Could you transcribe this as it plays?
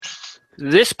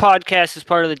This podcast is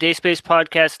part of the Dayspace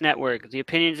Podcast Network. The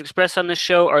opinions expressed on this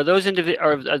show are those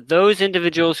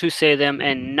individuals who say them,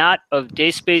 and not of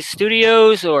Dayspace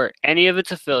Studios or any of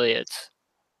its affiliates.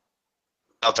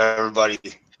 What's up, everybody?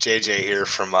 JJ here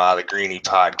from the Greenie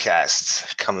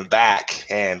podcast, coming back,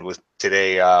 and with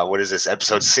today, what is this,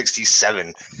 episode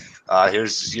 67?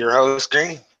 Here's your host,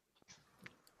 Greenie.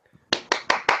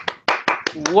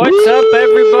 What's up,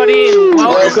 everybody? And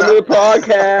welcome to the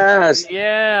podcast.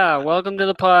 Yeah, welcome to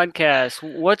the podcast.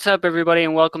 What's up, everybody,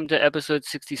 and welcome to episode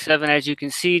 67. As you can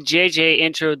see, JJ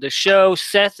introed the show.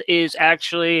 Seth is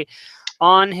actually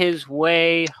on his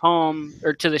way home,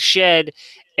 or to the shed,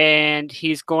 and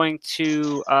he's going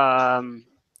to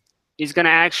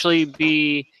actually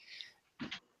be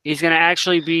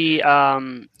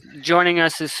joining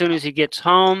us as soon as he gets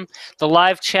home. The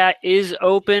live chat is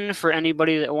open for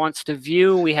anybody that wants to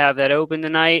view. We have that open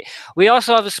tonight. We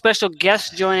also have a special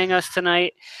guest joining us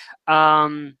tonight.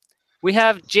 We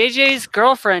have JJ's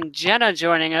girlfriend, Jenna,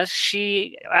 joining us.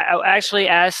 She actually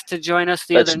asked to join us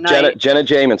the other night. Jenna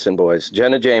Jamison, boys.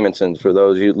 Jenna Jamison, for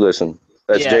those of you who listen.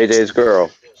 That's JJ's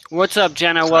girl. What's up,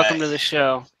 Jenna? Welcome to the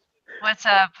show. What's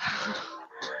up?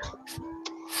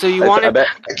 So you wanted? I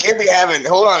can't be having.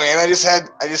 Hold on, man. I just had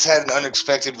an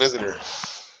unexpected visitor.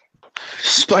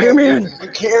 Spider-Man.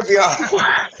 You can't be on.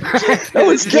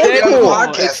 No, it's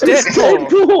Deadpool. It's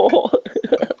Deadpool.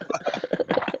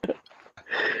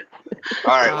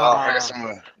 All right. Well, I guess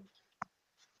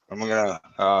I'm gonna.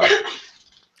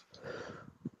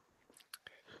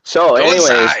 So,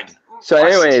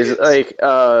 anyways, like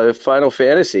Final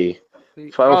Fantasy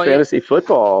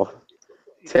football.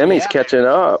 Timmy's catching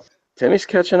up.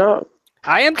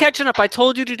 I am catching up. I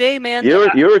told you today, man. You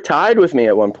were tied with me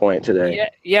at one point today.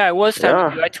 Yeah, I was tied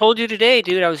with you. I told you today,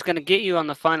 dude, I was going to get you on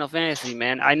the Final Fantasy,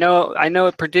 man. I know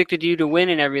it predicted you to win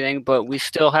and everything, but we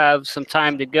still have some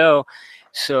time to go.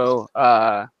 So,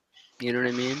 you know what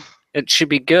I mean? It should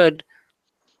be good.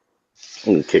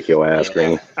 I'm going to kick your ass,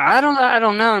 Greenie. I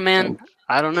don't know, man.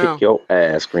 I don't know. Kick your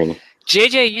ass, Greenie.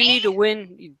 JJ, you need to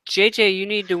win. JJ, you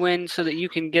need to win so that you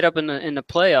can get up in the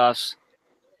playoffs.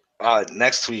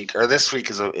 Next week or this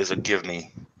week is a give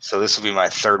me. So this will be my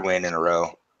third win in a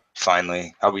row.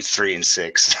 Finally, I'll be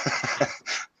 3-6.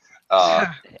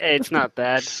 It's not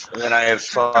bad. And then I have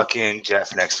fucking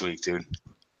Jeff next week, dude.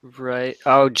 Right.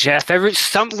 Oh, Jeff.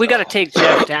 We got to take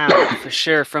Jeff down for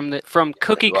sure from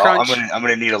Cookie Crunch. I'm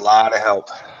gonna need a lot of help.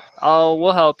 Oh,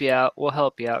 we'll help you out. We'll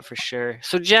help you out for sure.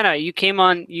 So Jenna, you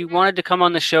wanted to come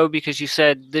on the show because you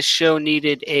said this show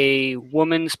needed a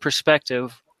woman's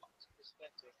perspective.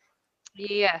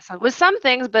 Yes, with some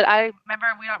things, but I remember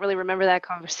we don't really remember that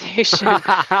conversation.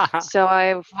 So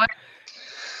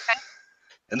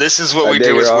And this is what we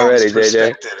do with women's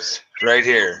perspectives. JJ. Right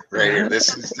here.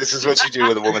 This is what you do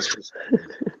with a woman's perspective.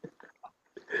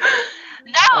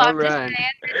 No, I'm just saying.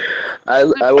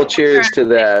 I will cheers to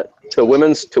that. To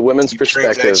women's perspective.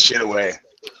 Drink that shit away.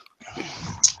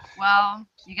 Well,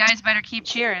 you guys better keep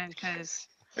cheering because.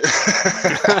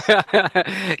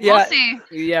 We'll see.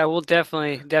 Yeah, we'll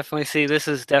definitely see. This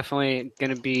is definitely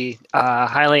going to be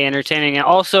highly entertaining. And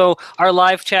also, our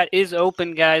live chat is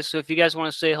open, guys. So if you guys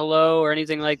want to say hello or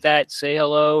anything like that, say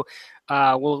hello.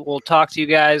 We'll talk to you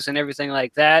guys and everything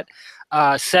like that.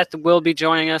 Seth will be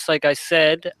joining us, like I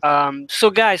said. So,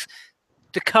 guys,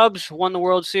 the Cubs won the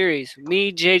World Series.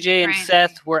 Me, JJ, and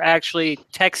Seth were actually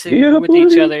texting with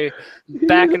each other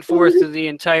back and forth through the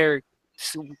entire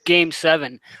Game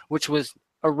 7, which was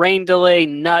a rain delay,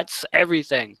 nuts,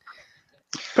 everything.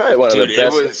 Probably one of the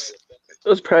best. It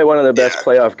was probably one of the best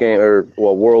playoff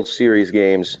World Series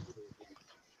games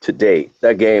to date.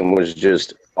 That game was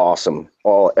just awesome.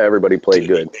 Everybody played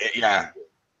good. Yeah,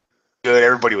 good.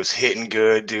 Everybody was hitting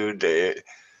good, dude.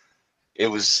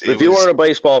 If you weren't a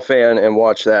baseball fan and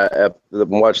watch that,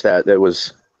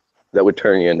 that would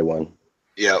turn you into one.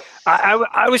 Yep.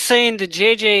 I was saying to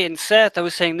JJ and Seth, I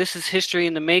was saying this is history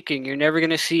in the making. You're never going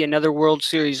to see another World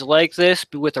Series like this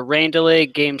with a rain delay.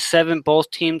 Game 7, both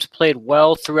teams played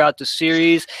well throughout the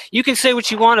series. You can say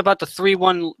what you want about the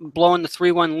 3-1 blowing the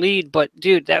 3-1 lead, but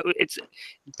dude,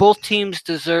 both teams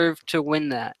deserve to win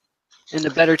that, and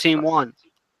the better team won.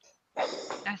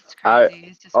 That's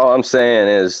crazy. All I'm saying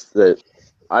is that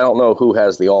I don't know who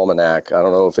has the almanac. I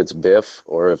don't know if it's Biff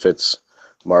or if it's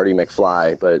Marty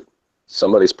McFly, but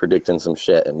somebody's predicting some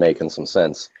shit and making some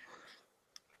sense.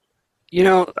 You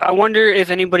know, I wonder if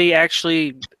anybody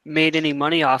actually made any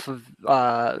money off of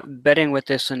betting with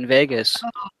this in Vegas.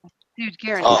 Oh, dude,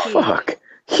 guaranteed. Oh, fuck.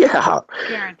 Yeah.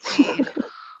 Guaranteed.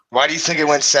 Why do you think it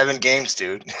went 7 games,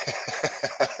 dude?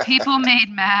 People made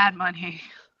mad money.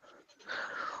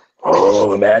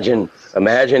 Oh, imagine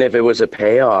if it was a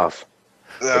payoff.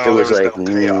 if it was like,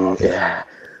 no yeah,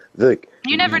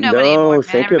 you never know anymore, man.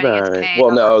 think Everybody about gets it. paid.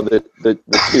 Well, no, the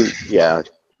two,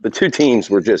 the two teams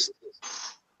were just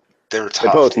they were tough.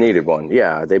 They both needed one.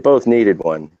 Yeah, they both needed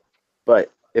one.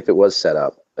 But if it was set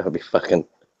up, that would be fucking.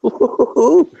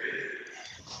 You're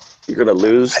gonna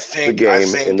lose the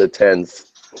game in the 10th.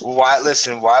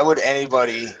 Why would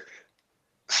anybody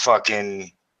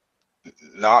fucking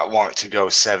not want to go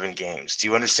 7 games? Do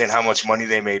you understand how much money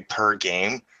they made per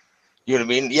game? You know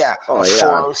what I mean? Yeah, a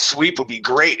 4-0 sweep would be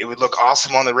great. It would look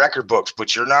awesome on the record books,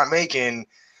 but you're not making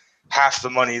half the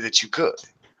money that you could.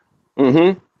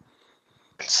 Mm-hmm.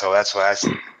 And so that's why I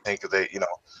think that,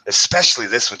 especially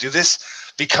this one. Do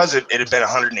this because it had been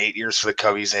 108 years for the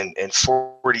Cubbies and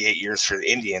 48 years for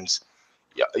the Indians.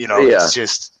 It's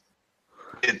just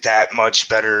that much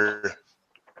better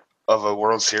of a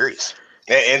World Series.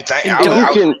 And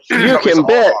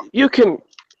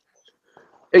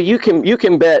you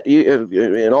can bet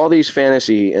in all these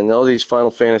fantasy and all these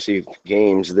Final Fantasy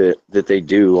games that they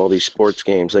do, all these sports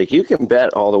games, like you can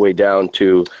bet all the way down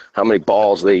to how many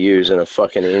balls they use in a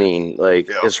fucking inning. Like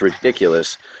it's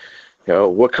ridiculous.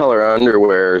 What color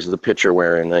underwear is the pitcher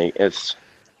wearing? Like it's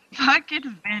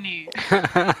fucking Vinny.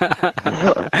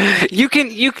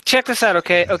 You check this out,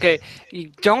 okay.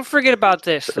 Don't forget about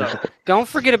this though. Don't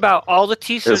forget about all the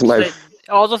T-shirts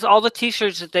all the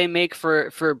T-shirts that they make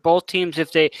for both teams.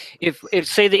 If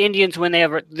say the Indians when they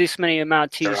have this many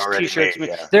amount of T-shirts,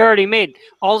 they're already made.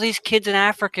 All these kids in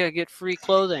Africa get free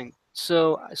clothing,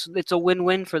 so it's a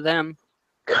win-win for them.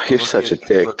 You're such a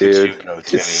dick, dude.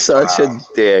 You're such a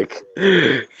dick.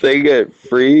 They get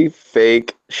free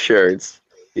fake shirts.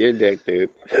 You're a dick, dude.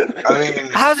 I mean,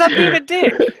 how's that being a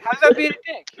dick?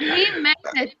 He meant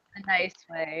it a nice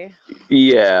way.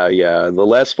 Yeah. The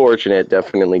less fortunate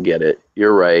definitely get it.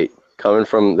 You're right. Coming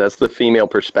from that's the female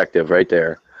perspective right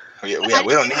there. Yeah,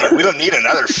 we don't need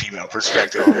another female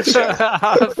perspective on the show.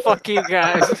 Fuck you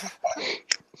guys.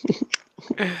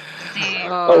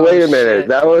 Oh wait a minute.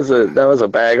 That was a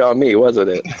bag on me, wasn't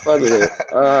it?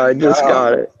 I just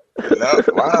got it. No,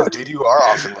 wow, dude, you are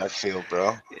off in left field,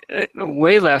 bro.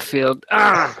 Way left field.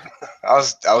 I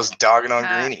was dogging on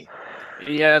Greenie.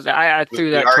 Yeah, I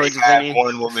threw that towards Vinny.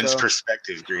 One woman's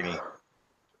perspective, Greenie.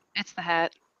 It's the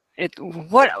hat.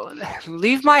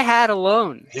 Leave my hat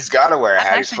alone. He's got to wear a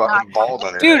hat. He's fucking bald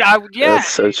under dude, that's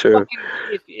so true.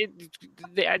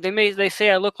 They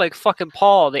say I look like fucking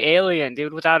Paul, the alien,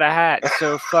 dude, without a hat.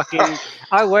 So fucking,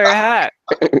 I wear a hat.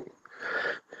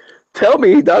 Tell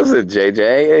me he doesn't,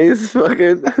 JJ. He's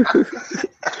fucking.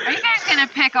 Are you guys gonna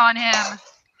pick on him?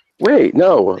 Wait,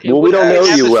 no. Well, we don't know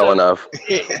you well enough.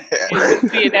 It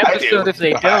would be an episode if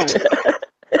they don't.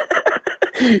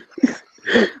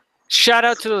 Shout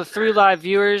out to the 3 live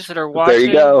viewers that are watching. There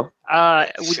you go.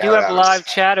 We do have a live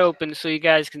chat open so you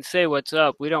guys can say what's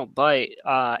up. We don't bite.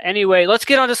 Anyway, let's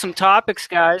get on to some topics,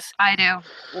 guys. I do.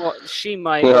 Well, she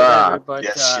might. Whatever, but,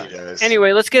 yes, she does.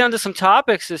 Anyway, let's get on to some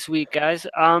topics this week, guys.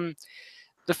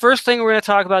 The first thing we're going to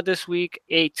talk about this week,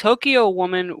 a Tokyo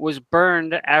woman was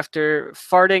burned after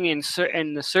farting in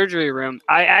the surgery room.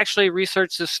 I actually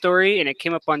researched this story, and it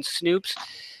came up on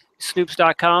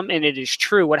Snoops.com, and it is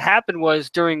true. What happened was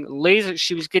during laser,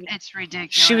 it's ridiculous.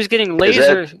 She was getting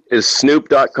laser. Is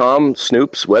Snoop.com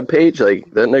Snoop's webpage?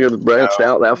 Like that nigga branched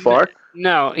out that far?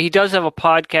 No, he does have a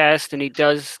podcast, and he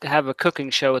does have a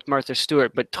cooking show with Martha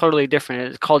Stewart, but totally different.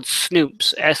 It's called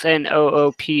Snoops,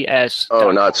 SNOOPS. Oh,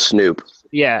 not Snoop.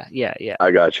 Yeah.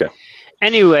 I gotcha.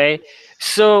 Anyway,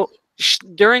 so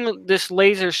during this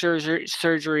laser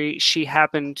surgery, she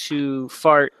happened to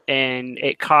fart, and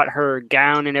it caught her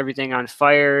gown and everything on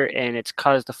fire, and it's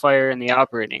caused a fire in the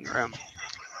operating room.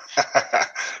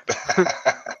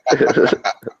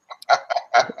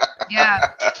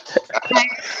 Yeah.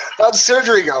 How'd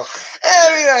surgery go?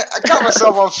 I caught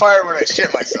myself on fire when I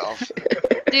shit myself.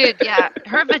 Dude, yeah.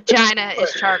 Her vagina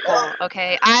is charcoal,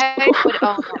 okay? I would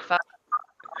own that fuck.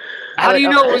 How do you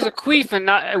know it was a queef and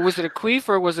not? Was it a queef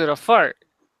or was it a fart?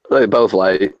 They both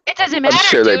light. It doesn't matter. I'm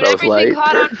sure dude. they both light. Everything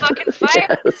caught on fucking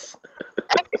fire. Yes.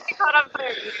 Everything caught on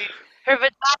fire. Her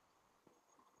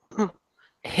vagina.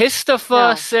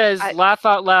 Histafa says, "Laugh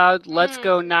out loud. Let's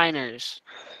go Niners."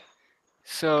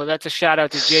 So that's a shout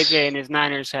out to JJ and his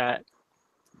Niners hat.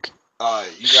 You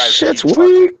guys. Shit's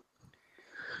weak.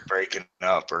 Breaking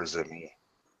up, or is it me?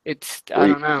 I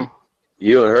don't know.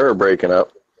 You and her are breaking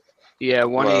up. Yeah,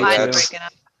 one of Mine's you. breaking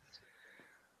up.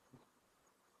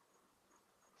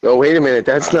 Oh, wait a minute.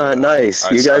 That's not nice.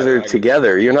 You guys are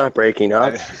together. You're not breaking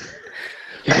up.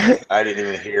 I didn't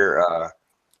even hear.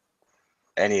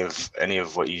 any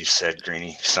of what you said,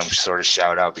 Greenie? Some sort of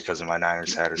shout out because of my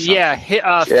Niners hat or something? Yeah,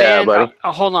 Yeah, fan. buddy.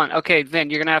 Hold on. Okay, Vin,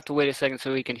 you're gonna have to wait a second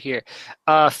so we can hear.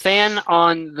 Fan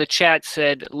on the chat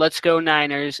said, "Let's go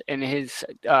Niners," and his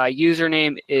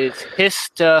username is his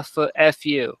stuff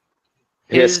fu.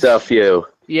 His stuff, you.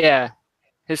 Yeah,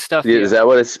 his stuff. Is that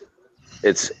what it's?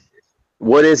 It's.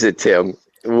 What is it, Tim?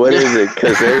 What is it?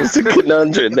 Because there's a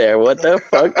conundrum there. What the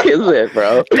fuck is it,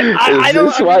 bro? Is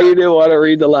this why you didn't want to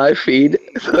read the live feed?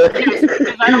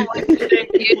 I don't like to say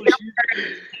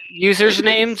users'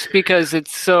 names because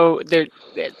it's so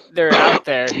they're out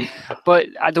there. But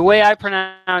the way I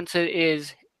pronounce it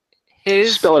is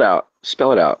his. Spell it out.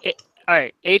 Spell it out. All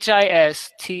right,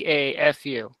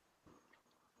 HISTAFU.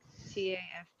 TAF.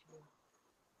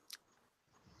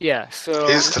 Yeah, so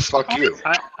His to fuck you.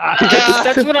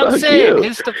 that's what I'm Fuck saying. you.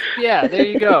 His stuff. Yeah, there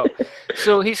you go.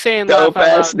 So he's saying Dope laugh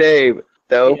out ass loud. name.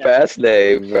 Dope ass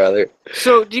name, brother.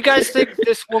 So do you guys think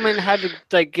this woman had to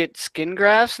like get skin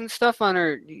grafts and stuff on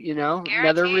her, nether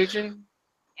Guaranteed. region?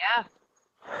 Yeah.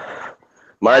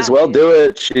 Might as well do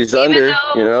it. She's Even under,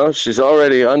 though- she's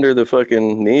already under the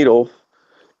fucking needle.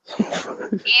 Even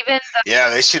the Yeah,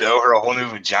 they should owe her a whole new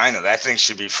vagina. That thing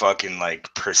should be fucking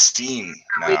like pristine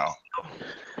now.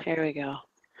 Here we go.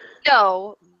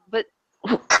 no, but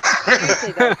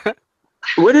seriously though,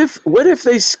 What if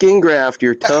they skin graft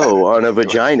your toe on a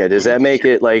vagina? Does that make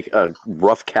it like a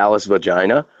rough callous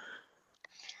vagina?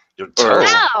 Your toe.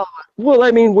 no. Well,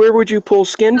 I mean, where would you pull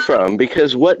skin from?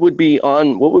 Because what would be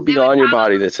on your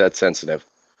body that's that sensitive?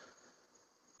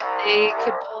 They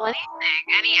could pull anything,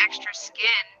 any extra skin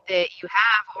that you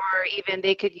have, or even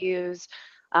they could use.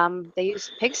 They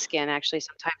use pig skin actually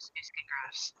sometimes to do skin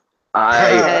grafts.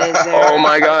 Oh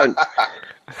my God!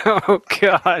 Oh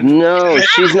God. No,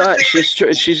 she's not.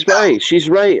 She's right. She's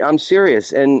right. I'm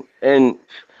serious. And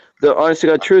the honest to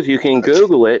God truth, you can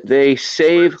Google it. They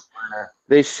save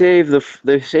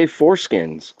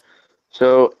foreskins.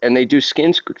 So, and they do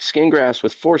skin grafts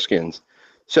with foreskins.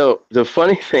 So the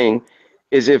funny thing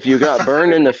is, if you got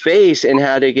burned in the face and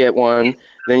had to get one,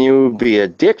 then you would be a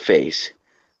dick face,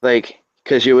 like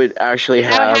because you would actually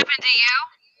That would have. happen to you?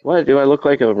 What, do I look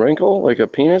like a wrinkle, like a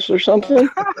penis or something?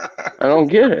 I don't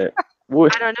get it.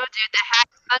 What? I don't know, dude. The hat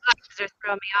sunglasses are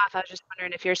throwing me off. I was just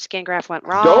wondering if your skin graft went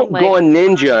wrong. Don't go on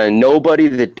ninja and nobody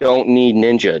that don't need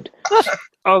ninja'd.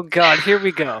 Oh God, here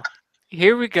we go.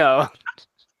 Here we go.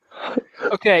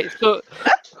 Okay, so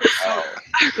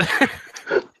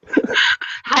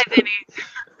Hi, Vinny.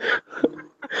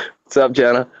 What's up,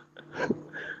 Jenna?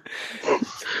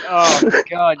 oh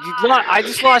God, I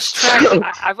just lost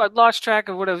track. I've lost track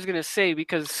of what I was gonna say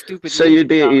because stupid. So you'd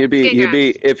be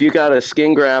if you got a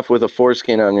skin graft with a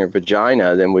foreskin on your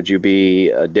vagina, then would you be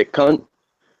a dick cunt?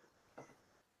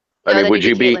 I mean, would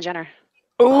you be? Caitlyn Jenner.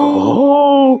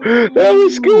 Oh, that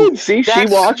was good. See, she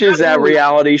That's watches that good.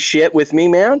 reality shit with me,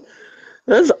 man.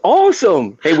 That's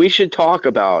awesome. Hey, we should talk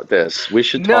about this. We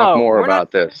should talk more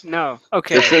about this. No,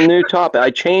 okay. It's a new topic.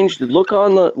 I changed. Look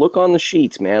on the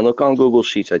sheets, man. Look on Google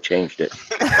Sheets. I changed it.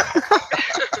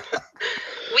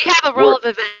 We have a roll of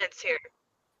events here.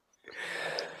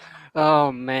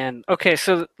 Oh man. Okay,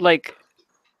 so like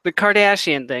the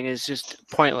Kardashian thing is just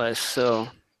pointless. So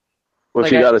Well,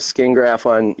 if you got a skin graft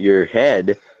on your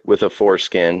head with a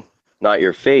foreskin, not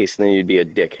your face, then you'd be a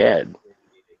dickhead,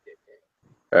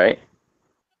 right?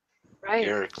 Right.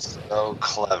 You're so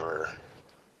clever.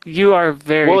 you are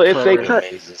very. Well, if they clever.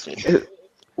 cut,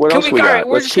 what else we got? Alright,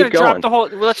 we're Let's just keep gonna drop going. the whole.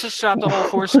 Let's just drop the whole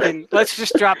foreskin. Let's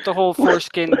just drop the whole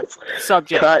foreskin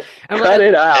subject. Cut And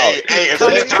it out. Hey, if Cut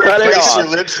they it- have to cut it replace your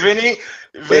off. lips, Vinny,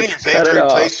 if they have cut to it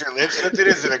off. replace your lips with it,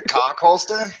 is it a cock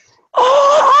holster?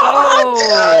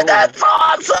 Oh, dude, that's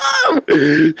awesome!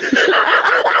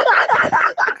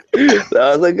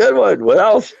 That was a good one. What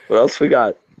else? What else we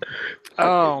got?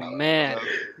 Oh man,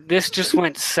 this just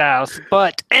went south.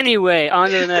 But anyway, on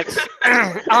to the next,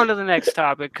 on to the next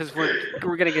topic because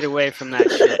we're gonna get away from that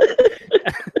shit.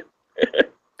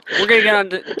 We're gonna get on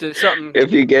to something.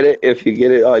 If you get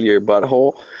it on your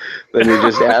butthole, then you're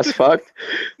just ass fucked.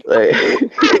 Like,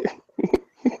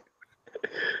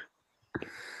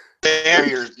 Damn,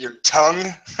 your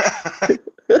tongue.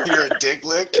 You're a dick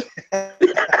lick.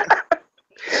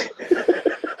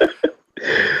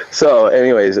 so,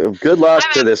 anyways, good luck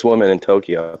to this woman in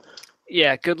Tokyo.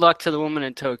 Yeah, good luck to the woman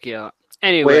in Tokyo.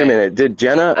 Anyway, Wait a minute. Did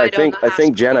Jenna? I think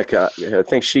Jenna. I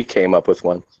think she came up with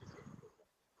one.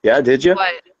 Yeah, did you?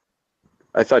 What?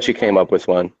 I thought you came up with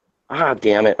one. Ah,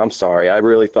 damn it! I'm sorry. I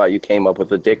really thought you came up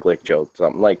with a dick lick joke,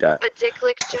 something like that. A dick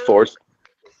lick joke?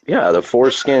 The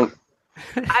foreskin.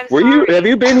 I'm Were sorry. you? Have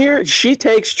you been here? She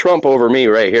takes Trump over me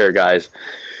right here, guys.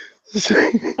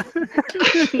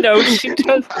 No, she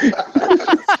doesn't.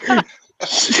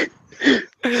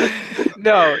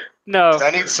 No.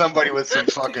 I need somebody with some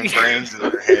fucking brains in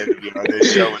their head to be on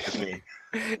this show with me.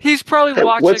 He's probably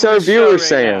watching What's our this show viewers right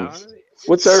saying? now.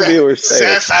 What's our viewers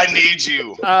saying? Seth, I need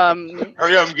you.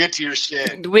 Hurry up and get to your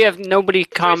shit. We have nobody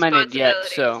commented yet,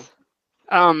 so.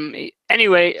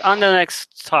 Anyway, on to the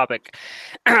next topic.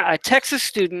 A Texas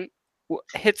student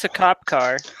hits a cop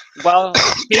car while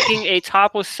taking a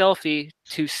topless selfie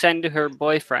to send to her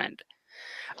boyfriend.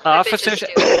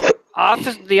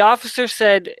 The officer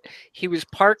said he was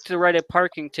parked to write a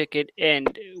parking ticket,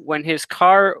 and when his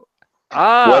car...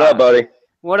 What up, buddy?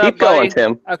 What Keep up, buddy? going,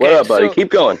 Tim. Okay, what up, buddy? so- Keep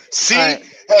going. See? Alright.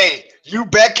 Hey, you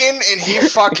beckon and he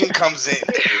fucking comes in.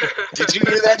 Did you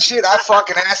hear that shit? I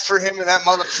fucking asked for him and that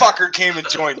motherfucker came and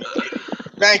joined me.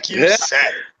 Thank you, Yeah.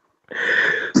 Seth.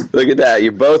 Look at that.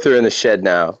 You both are in the shed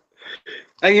now.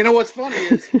 And you know what's funny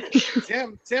is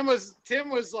Tim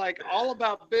was like all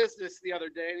about business the other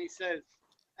day, and he said,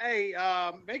 "Hey,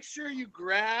 make sure you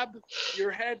grab your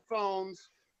headphones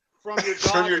from your daughter."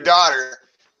 From your daughter.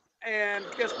 And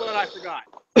guess what? I forgot.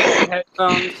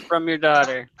 Headphones from your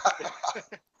daughter.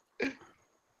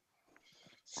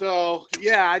 So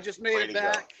yeah, I just made Way it to go.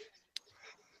 back,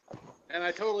 and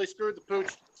I totally screwed the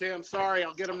pooch. Tim, sorry.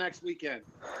 I'll get him next weekend.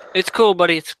 It's cool,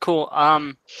 buddy. It's cool.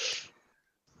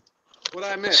 What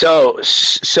I missed? So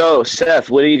Seth,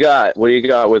 what do you got? What do you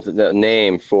got with the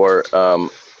name for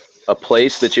a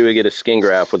place that you would get a skin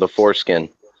graft with a foreskin?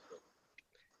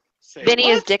 Say Vinny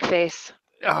what? is dick face.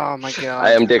 Oh my god.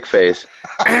 I am dick face.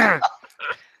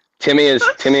 Timmy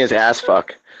is ass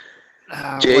fuck.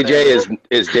 JJ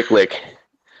is dick lick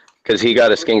because he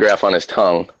got a skin graft on his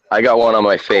tongue. I got one on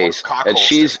my face, Cock and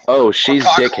holster. she's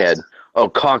Cock dickhead. holster. Oh,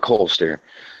 cock holster.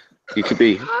 You could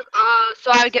be. So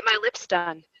I would get my lips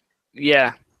done.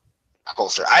 Yeah.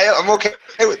 Holster. I'm okay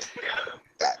with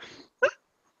that.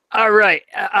 All right.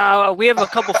 We have a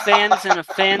couple fans and a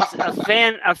fan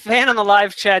on the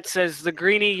live chat says, "The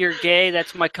Greenie, you're gay."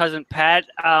 That's my cousin Pat.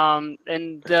 And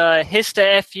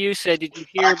Hista FU said, "Did you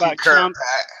hear I about concur, Trump?"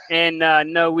 Pat.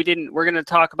 And no, we didn't. We're going to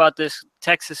talk about this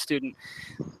Texas student.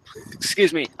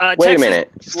 Excuse me. Wait Texas, a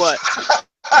minute. What?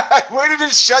 I waited to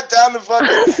shut down the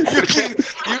fucking.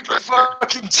 You can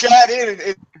fucking chat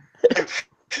in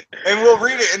and we'll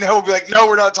read it, and he'll be like, "No,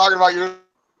 we're not talking about your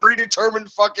predetermined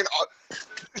fucking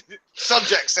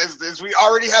subjects." As we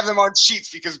already have them on sheets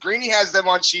because Greenie has them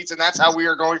on sheets, and that's how we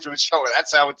are going through the show.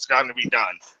 That's how it's going to be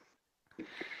done.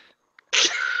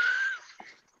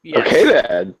 Yes. Okay,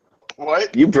 then.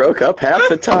 What? You broke up half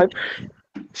the time.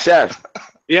 Seth,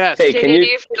 Yes. hey, JJ, can do you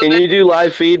you feel can good? you do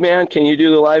live feed, man? Can you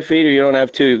do the live feed, or you don't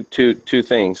have two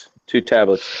things, two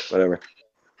tablets, whatever?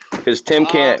 Because Tim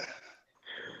can't.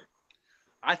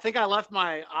 I think I left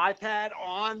my iPad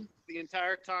on the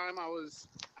entire time I was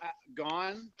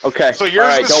gone. Okay. So yours All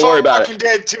right. was Don't worry about fucking it.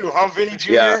 dead too, huh, Vinny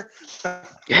Jr.? Yeah.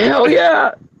 Hell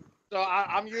yeah. So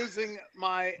I'm using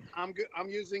my I'm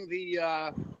using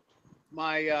the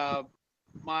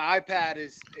my iPad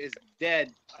is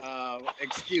dead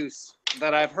excuse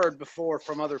that I've heard before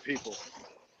from other people.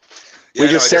 We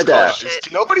just said that. Is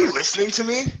nobody listening to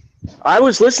me? I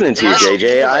was listening to you,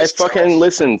 JJ. I fucking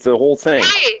listened to the whole thing.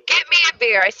 Hey, get me a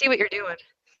beer. I see what you're doing.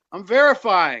 I'm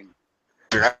verifying.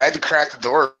 I had to crack the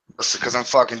door because I'm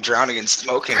fucking drowning in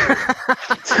smoke in here.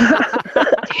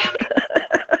 Damn it.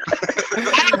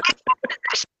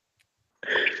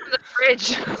 From the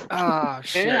fridge. Oh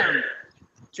shit. Damn.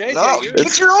 JJ, No, you're,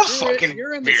 get your own you're- fucking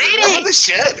you're in the beer. I'm in the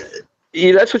shed.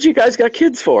 Yeah, that's what you guys got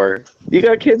kids for. You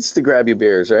got kids to grab you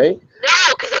beers, right?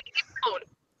 No, because I keep going.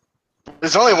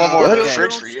 There's only one more in the What?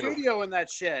 fridge Your for own you. studio in that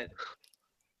shed.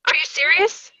 Are you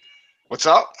serious? What's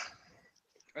up?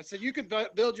 I said you could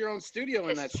build your own studio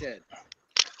in that shed.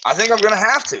 I think I'm gonna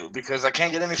have to because I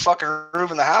can't get any fucking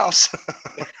room in the house.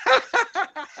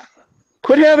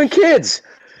 Quit having kids.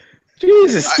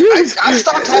 Jesus, Jesus. I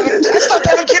stopped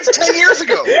having kids 10 years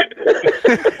ago.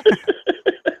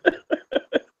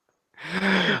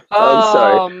 Oh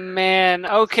sorry. man.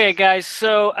 Okay, guys.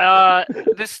 So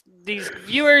these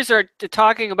viewers are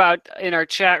talking about in our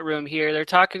chat room here. They're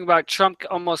talking about Trump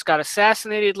almost got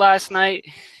assassinated last night.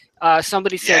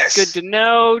 Somebody said, Yes. "Good to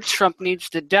know. Trump needs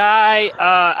to die."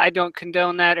 I don't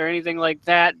condone that or anything like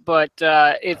that. But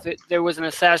if there was an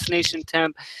assassination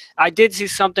attempt, I did see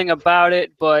something about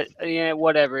it. But yeah,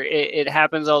 whatever. It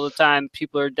happens all the time.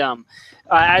 People are dumb.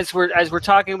 As we're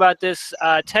talking about this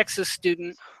Texas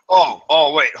student.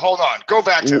 Oh, wait, hold on. Go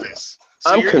back to this.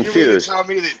 So I'm you're meaning to confused. tell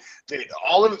me that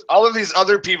all of these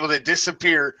other people that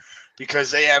disappear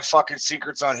because they have fucking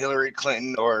secrets on Hillary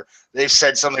Clinton or they've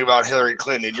said something about Hillary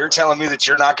Clinton, and you're telling me that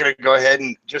you're not going to go ahead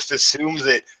and just assume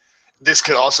that this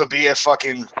could also be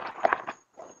an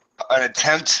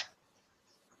attempt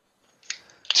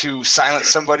to silence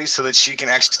somebody so that she can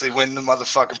actually win the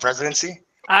motherfucking presidency?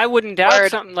 I wouldn't doubt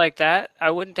Word. something like that.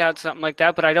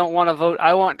 But I don't want to vote. I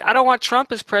don't want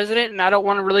Trump as president, and I don't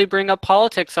want to really bring up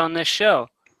politics on this show.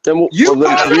 Then, You then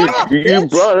brought it up, you bitch.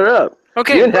 brought it up.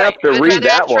 Okay, You didn't have to I'd read rather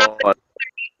that have Trump one.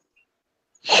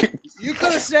 You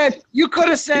could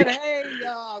have said,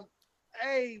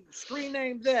 hey, screen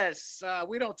name this.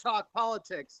 We don't talk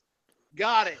politics.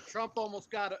 Got it. Trump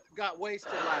almost got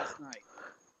wasted last night.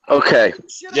 Okay.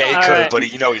 Yeah, he All could, right.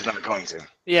 but you know he's not going to.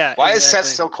 Yeah. Why is Seth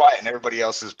exactly. so quiet and everybody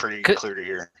else is pretty Could- clear to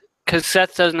hear? Because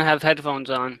Seth doesn't have headphones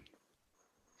on.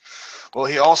 Well,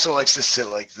 he also likes to sit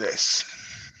like this.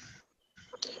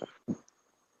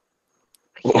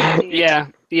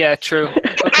 Yeah, true.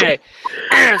 Okay,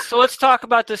 so let's talk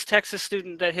about this Texas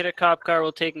student that hit a cop car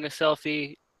while taking a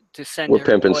selfie to send We're her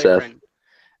pimping Seth. boyfriend.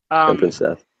 Pimpin'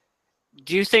 Seth.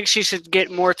 Do you think she should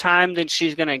get more time than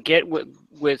she's gonna get with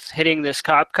hitting this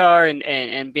cop car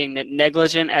and being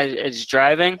negligent as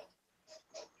driving?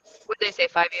 What did they say?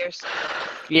 5 years.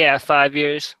 Yeah, 5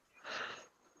 years.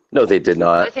 No, they did I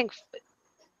not. think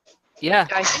Yeah.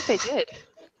 they did.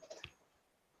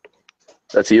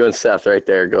 That's you and Seth right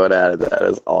there going at it. That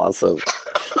is awesome.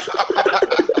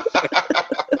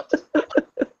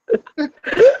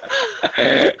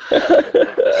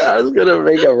 I was going to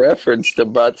make a reference to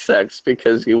butt sex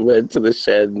because you went to the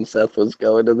shed and Seth was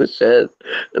going to the shed.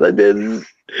 And I didn't.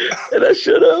 And I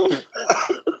should have.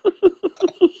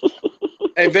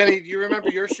 Hey, Benny, do you remember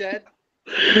your shed?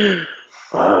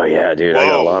 Oh, yeah, dude. I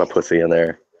got a Whoa. lot of pussy in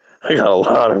there. I got a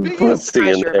lot of pussy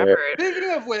in Fresh there. remembered.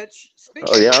 Speaking of which,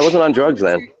 Oh, yeah, I wasn't on drugs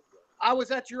then. I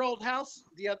was at your old house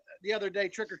the other day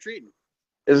trick or treating.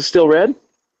 Is it still red?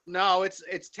 No,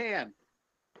 it's tan.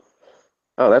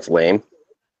 Oh, that's lame.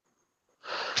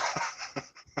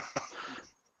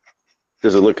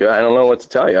 Does it look good? I don't know what to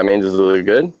tell you. I mean, does it look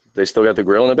good? They still got the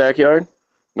grill in the backyard?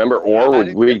 Remember,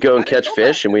 we'd go and catch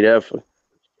fish and we'd have...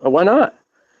 Oh, why not?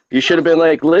 You should have been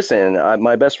like, listen,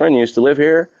 my best friend used to live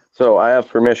here, so I have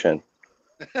permission.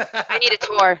 I need a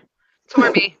tour.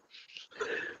 Tour me.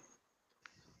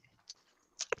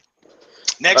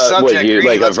 Next subject, What, you Greenie,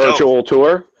 like a let's go. virtual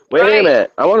tour? Wait a Right.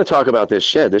 minute. I want to talk about this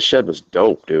shed. This shed was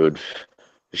dope, dude.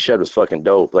 This shed was fucking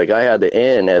dope. Like, I had the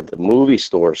inn at the movie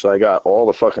store, so I got all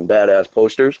the fucking badass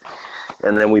posters.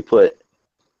 And then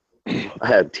I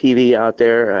had TV out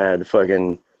there. I had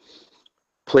fucking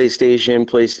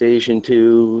PlayStation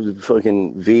 2,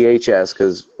 fucking VHS,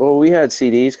 because, well, we had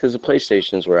CDs because the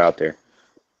PlayStations were out there.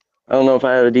 I don't know if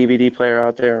I had a DVD player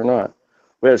out there or not.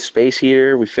 We had a space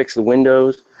heater. We fixed the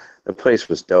windows. The place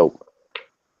was dope.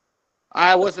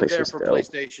 I wasn't Place there is for dope.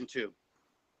 PlayStation 2.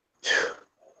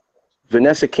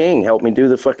 Vanessa King helped me do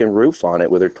the fucking roof on it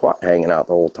with her twat hanging out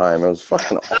the whole time. It was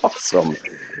fucking awesome.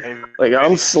 Like,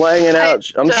 I'm slanging out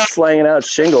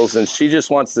shingles, and she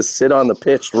just wants to sit on the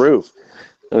pitched roof.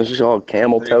 It was just all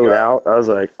camel-toed out. I was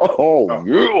like, oh,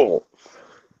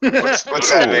 yeah. What's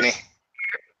that, Vinny?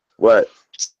 What?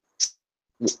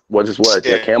 What is what?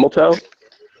 Yeah. A camel toe?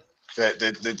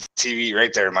 The TV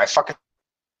right there. My fucking.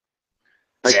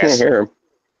 I can't hear him.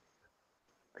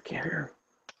 I can't hear him.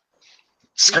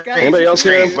 Screen, Anybody else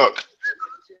hear him? book.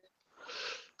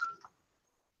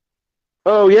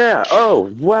 Oh, yeah.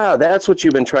 Oh, wow. That's what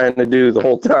you've been trying to do the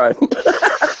whole time.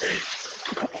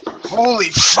 Holy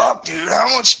fuck, dude!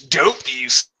 How much dope do you?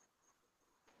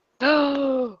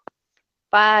 Oh.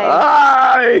 Bye.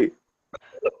 Hi!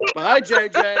 Bye,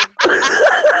 JJ.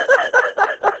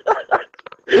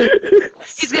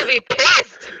 He's gonna be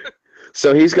pissed.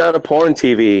 So he's got a porn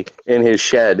TV in his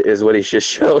shed, is what he just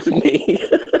showed me.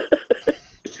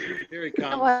 Here he You know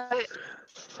comes. what?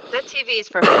 That TV is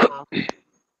professional.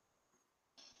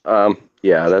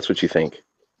 Yeah, that's what you think.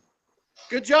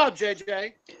 Good job,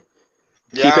 JJ.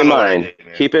 Yeah, I Keep don't in know what I mind, did,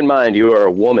 man. keep in mind, you are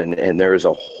a woman, and there is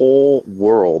a whole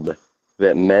world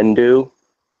that men do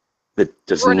that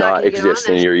does We're not not gonna get on exist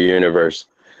in this. your universe.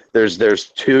 There's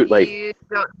two like You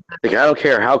don't- I don't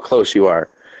care how close you are.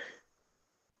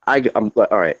 I'm all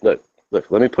right. Look.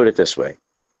 Let me put it this way: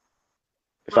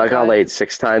 if I got Okay. laid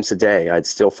 6 times a day, I'd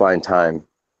still find time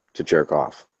to jerk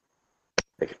off.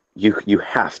 Like, you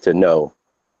have to know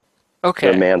that Okay.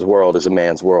 a man's world is a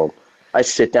man's world. I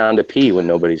sit down to pee when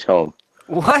nobody's home.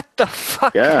 What the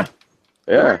fuck? Yeah.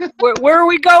 Where are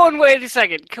we going? Wait a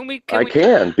second. Can we?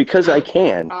 Because I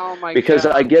can. Oh my Because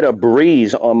god. I get a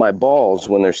breeze on my balls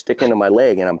when they're sticking to my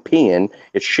leg and I'm peeing.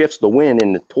 It shifts the wind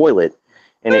in the toilet,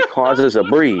 and it causes a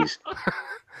breeze.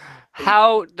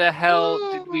 How the hell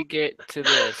did we get to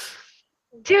this?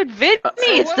 Dude, Vinny, So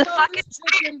it's what the about fucking this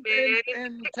chick in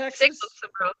man. Texas? Signals,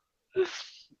 bro.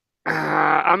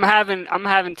 I'm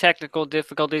having technical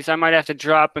difficulties. I might have to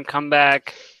drop and come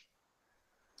back.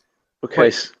 Okay.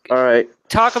 Wait. All right.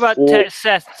 Talk about Well-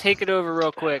 Seth. Take it over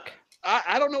real quick.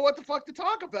 I don't know what the fuck to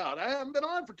talk about. I haven't been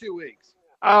on for 2 weeks.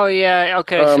 Oh yeah,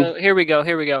 okay. So here we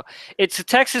go. It's a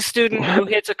Texas student who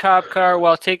hits a cop car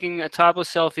while taking a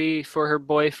topless selfie for her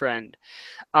boyfriend.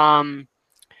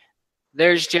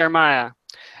 There's Jeremiah.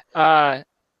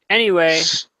 Anyway,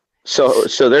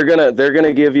 So they're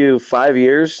gonna give you 5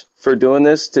 years for doing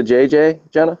this to JJ,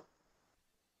 Jenna?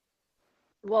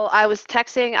 Well, I was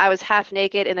texting. I was half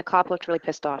naked, and the cop looked really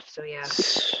pissed off. So yeah.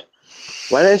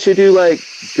 Why didn't you do like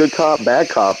good cop, bad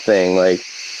cop thing? Like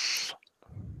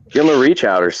give him a reach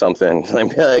out or something.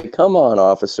 Like, come on,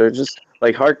 officer, just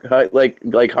like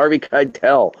like Harvey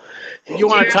Keitel. You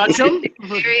want to touch him?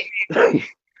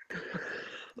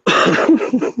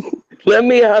 Let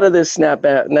me out of this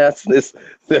Snapchat. That's this.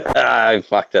 I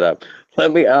fucked it up.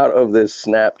 Let me out of this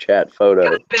Snapchat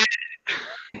photo.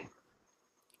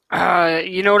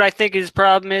 you know what I think his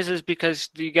problem is because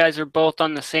you guys are both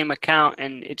on the same account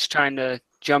and it's trying to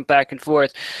jump back and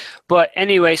forth. But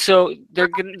anyway, so they're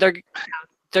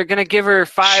gonna give her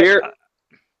 5. Share.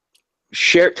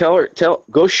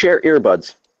 Go share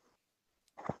earbuds.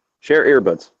 Share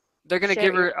earbuds. They're gonna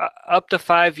give her up to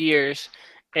 5 years,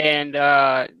 and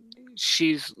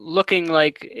she's looking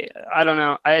like I don't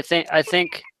know. I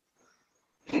think.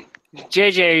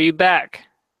 JJ, are you back?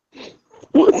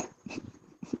 What?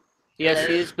 Yes,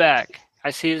 he is back. I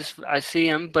see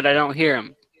him, but I don't hear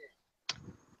him.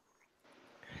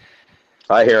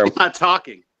 I hear him. Not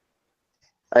talking.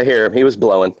 I hear him. He was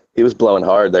blowing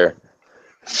hard there.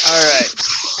 All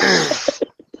right.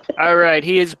 All right,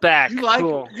 he is back. You like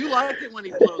it when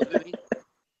he blows, Vinny.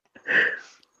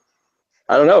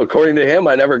 I don't know. According to him,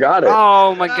 I never got it.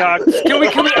 Oh my God! Can we?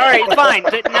 All right, fine.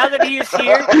 Now that he is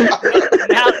here,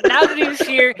 now that he is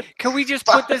here, can we just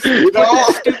put this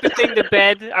stupid thing to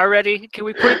bed already? Can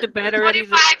we put it to bed already?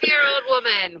 25-year-old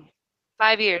woman.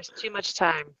 5 years. Too much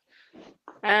time.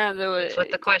 That's what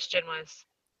the question was.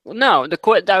 Well, no,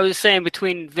 I was saying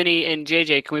between Vinny and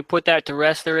JJ, can we put that to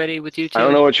rest already with you two? I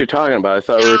don't know what you're talking about. I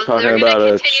thought we were talking about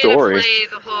a story.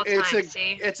 The whole time,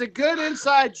 It's a good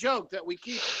inside joke that we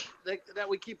keep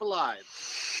alive.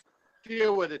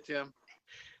 Deal with it, Tim.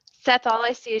 Seth, all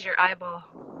I see is your eyeball.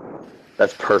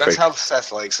 That's perfect. That's how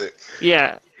Seth likes it.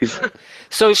 Yeah.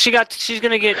 So she's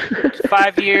gonna get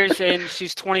 5 years, and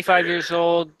she's 25 years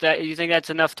old. That you think that's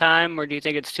enough time, or do you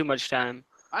think it's too much time?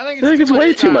 I think it's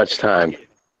way too much time.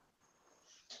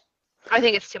 I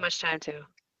think it's too much time too.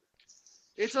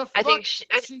 It's a. I think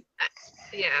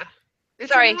yeah.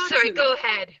 It's Sorry. an accident. Go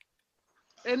ahead.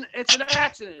 And it's an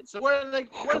accident. So what are they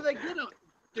getting?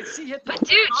 Did she hit the But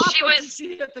dude, cop she or was. did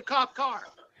she hit the cop car?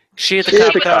 She hit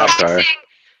the cop car.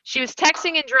 She was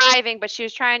texting and driving, but she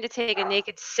was trying to take a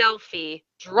naked selfie,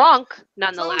 drunk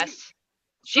nonetheless.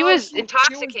 She was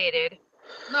intoxicated.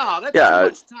 No, that's too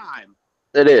much time.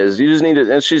 It is. You just need to.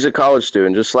 And she's a college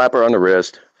student. Just slap her on the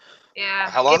wrist. Yeah.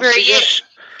 How long give her did a she year.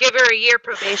 get? Give her a year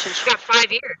probation. She got 5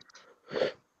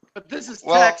 years. But this is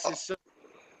Well, Texas. So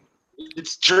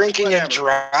It's drinking Whatever. and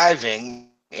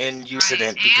driving and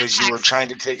incident and because you were Texas. trying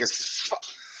to take a.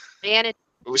 And it,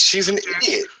 She's an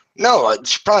idiot. No,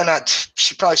 she probably not.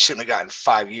 She probably shouldn't have gotten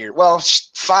 5 years. Well,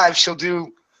 5. She'll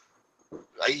do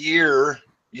a year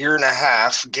and a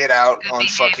half. Get out Good on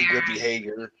fucking behavior. good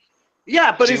behavior.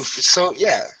 yeah, but So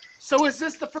yeah. so is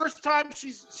this the first time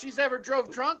she's ever drove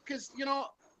drunk? Because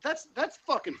that's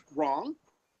fucking wrong.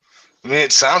 I mean,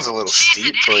 it sounds a little she's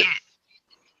steep, an but idiot.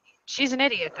 She's an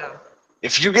idiot, though.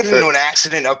 if you get into an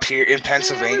accident up here in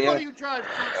Pennsylvania Everybody who drives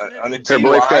drunk's an on a idiot. Her DUI,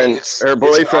 boyfriend. it's Her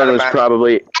boyfriend was automatic.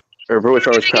 probably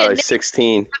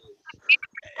 16.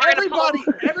 Everybody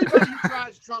who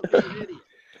drives drunk is an idiot.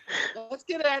 Let's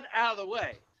get that out of the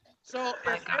way. So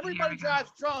if everybody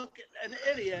drives drunk an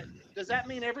idiot, does that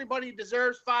mean everybody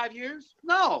deserves 5 years?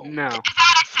 No. No. Is that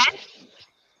what I said?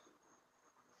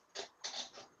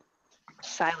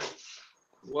 Silence.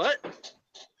 What?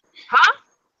 Huh?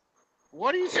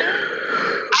 What are you saying?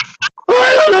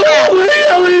 I don't know what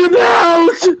you're yelling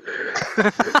about.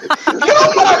 You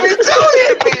don't want me to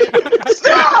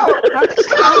Stop!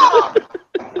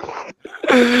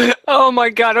 Oh my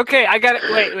God. Okay, I got it.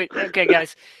 Wait. Okay,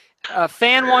 guys. A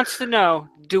fan wants to know: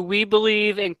 do we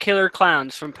believe in killer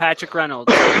clowns from Patrick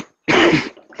Reynolds? No.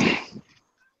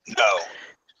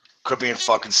 Quit being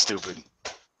fucking stupid.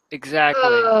 Exactly.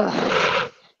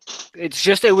 Ugh.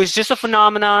 It was just a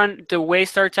phenomenon to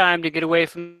waste our time to get away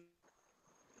from.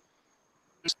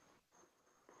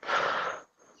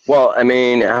 Well, I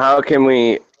mean, how can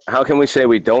we say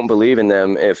we don't believe in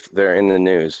them if they're in the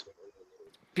news?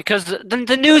 Because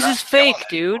the news is fake,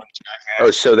 dude.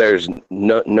 Oh, so there's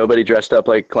nobody dressed up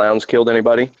like clowns killed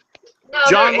anybody? No,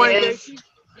 John there Wayne is.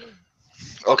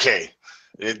 Gacy? Okay.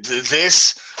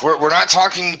 We're not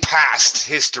talking past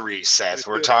history, Seth.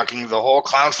 We're talking the whole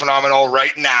clown phenomenon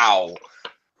right now.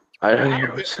 I don't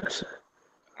hear what says.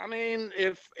 I mean,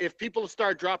 if people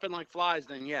start dropping like flies,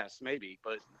 then yes, maybe.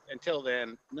 But until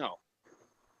then, no.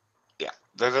 Yeah.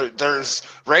 There's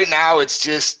right now it's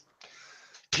just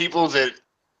people that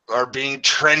are being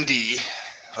trendy,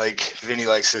 like Vinny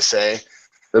likes to say.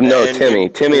 No,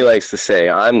 And- Timmy likes to say,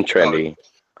 I'm trendy.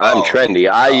 I'm trendy.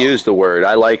 I use the word.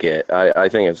 I like it. I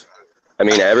think it's, I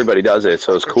mean, everybody does it,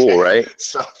 so it's cool, right?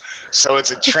 So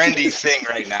it's a trendy thing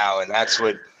right now, and that's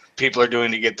what people are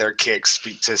doing to get their kicks,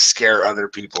 to scare other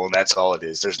people, and that's all it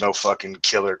is. There's no fucking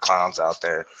killer clowns out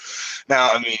there. Now,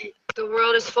 I mean, The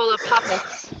world is full of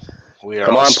puppets. we are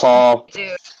Come on, Paul.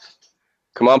 Dude.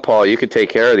 Come on, Paul. You could take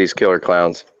care of these killer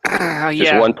clowns. Just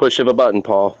Yeah, one push of a button,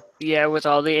 Paul. yeah. With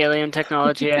all the alien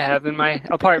technology I have in my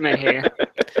apartment here.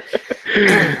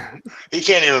 He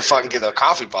can't even fucking get the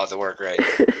coffee pot to work right.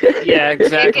 Yeah,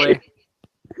 exactly.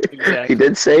 He Exactly.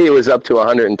 did say he was up to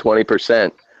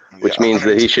 120%, which means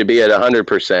that he should be at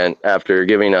 100% after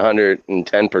giving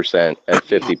 110% at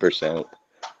 50%.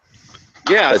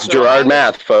 Yeah, That's so Gerard how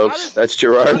math, does- folks. That's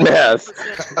Gerard math.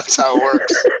 That's how it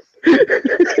works.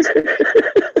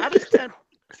 How does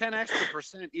 10 extra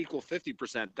percent equal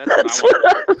 50%? That's That's what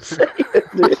I want. what I'm saying,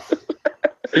 dude.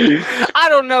 I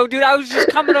don't know, dude. I was just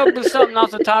coming up with something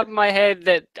off the top of my head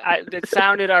that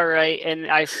sounded all right, and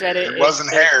I said it. It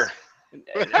wasn't hair.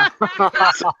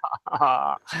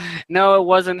 No, it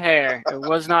wasn't hair. It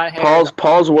was not hair.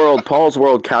 Paul's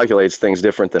world calculates things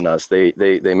different than us. They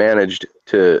managed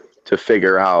to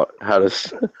figure out how to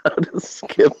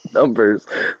skip numbers.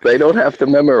 They don't have to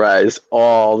memorize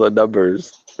all the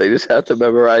numbers. They just have to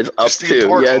memorize up Just the to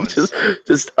important ones.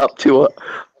 just up to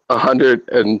 100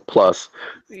 and plus.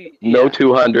 No Yeah.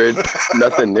 200,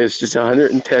 nothing. It's just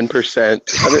 110%,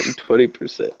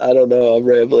 120%. I don't know. I'm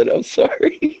rambling. I'm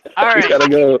sorry. All I right. gotta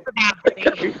go.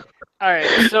 All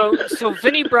right. So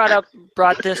Vinny brought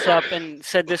this up and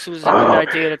said this was a good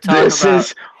idea to talk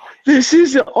about. This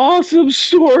is an awesome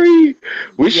story.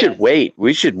 We should Yes.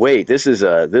 wait. This is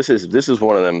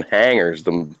one of them hangers.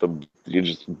 You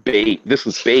just bait. This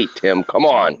was bait, Tim. Come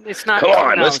on. It's not. Come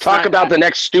on. no, Let's it's talk not- about the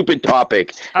next stupid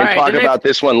topic All and right, talk the about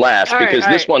this one last all right, because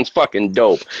all this right. one's fucking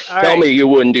dope. All Tell right. me you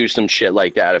wouldn't do some shit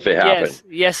like that if it happened.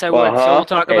 Yes, I would. So we'll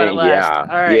talk about it And last. Yeah,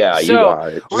 All right. yeah, you so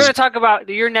got it. we're going to talk about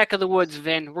your neck of the woods,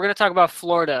 Vin. We're going to talk about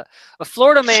Florida. A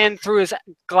Florida man threw his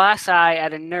glass eye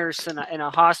at a nurse in a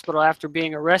hospital after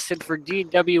being arrested for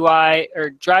DWI,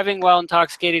 or driving while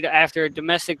intoxicated, after a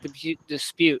domestic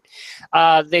dispute.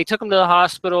 They took him to the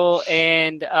hospital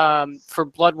and for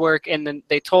blood work, and then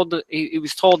he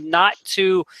was told not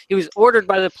to. He was ordered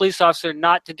by the police officer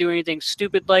not to do anything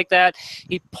stupid like that.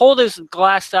 He pulled his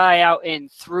glass eye out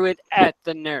and threw it at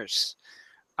the nurse.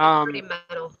 Pretty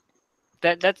metal.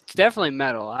 That's definitely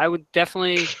metal. I would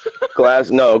definitely.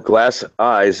 glass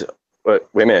eyes. Wait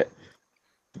a minute.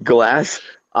 Glass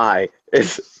eye. It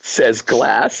says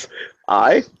glass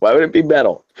eye. Why would it be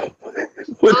metal?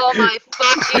 Oh my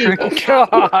fucking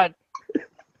God.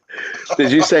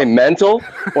 Did you say mental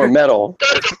or metal?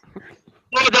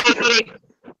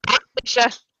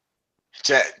 Alicia.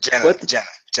 Jenna, What? Jenna.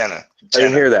 I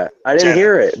didn't hear that. I didn't Jenna,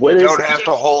 hear it. What You is don't have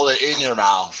to hold it in your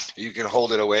mouth. You can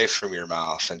hold it away from your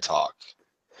mouth and talk.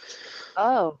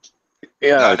 Oh.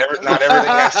 Yeah, Not everything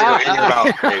has to go in your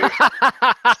mouth, baby.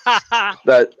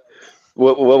 that.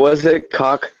 What was it?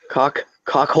 Cock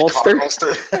holster?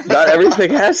 Holster. Not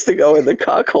everything has to go in the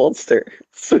cock holster,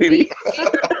 sweetie.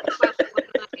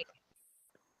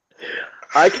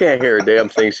 I can't hear a damn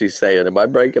thing she's saying. Am I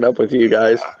breaking up with you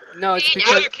guys? No, it's See, now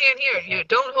because you can't hear it. You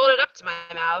don't hold it up to my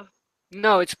mouth.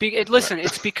 no, listen.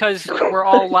 It's because we're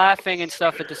all laughing and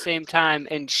stuff at the same time,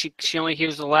 and she only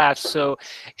hears the laughs. So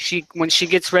when she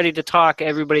gets ready to talk,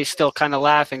 everybody's still kind of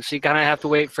laughing. So you kind of have to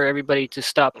wait for everybody to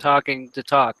stop talking to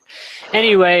talk.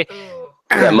 Anyway, Ooh.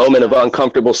 That moment of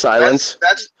uncomfortable silence.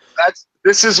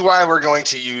 This is why we're going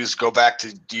to go back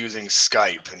to using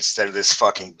Skype instead of this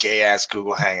fucking gay ass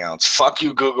Google Hangouts. Fuck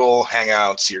you, Google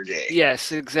Hangouts. You're gay.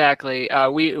 yes, exactly.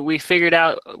 We figured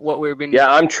out what we've been.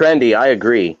 Yeah, I'm trendy. I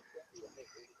agree.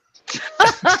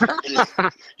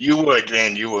 You would,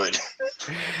 man. You would.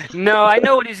 No, I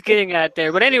know what he's getting at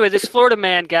there. But anyway, this Florida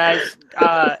man, guys,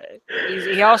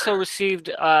 he also received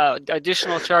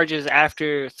additional charges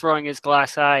after throwing his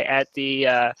glass eye at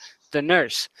the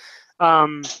nurse.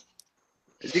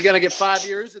 Is he gonna get 5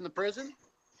 years in the prison?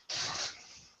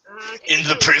 In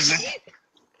the prison.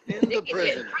 In the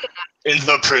prison. In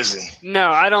the prison. No,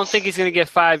 I don't think he's going to get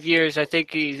 5 years. I think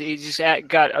he just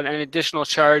got an additional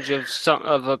charge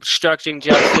of obstructing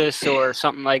justice or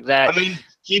something like that. I mean,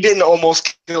 he didn't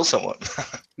almost kill someone.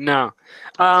 No.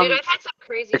 Dude, I've had some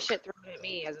crazy shit thrown at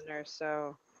me as a nurse,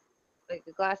 so like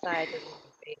the glass eye doesn't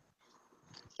fade.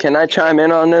 Can I chime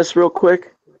in on this real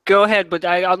quick? Go ahead, but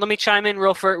let me chime in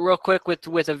real quick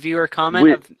with a viewer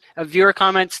comment. A viewer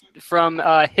comment from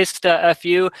Hista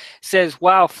FU says,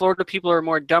 "Wow, Florida people are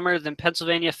more dumber than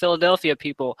Pennsylvania, Philadelphia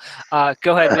people."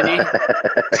 Go ahead, Vinny.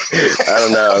 I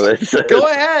don't know. Go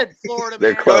ahead, Florida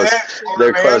They're man. close.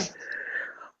 They're man.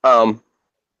 close.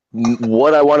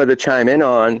 What I wanted to chime in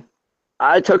on,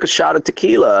 I took a shot of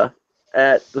tequila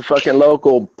at the fucking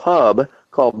local pub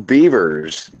called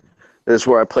Beavers. This is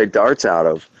where I played darts out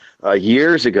of.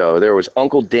 Years ago, there was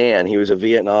Uncle Dan. He was a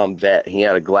Vietnam vet. He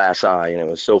had a glass eye, and it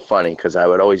was so funny because I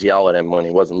would always yell at him when he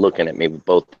wasn't looking at me with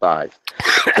both eyes.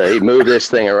 So he'd move this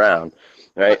thing around,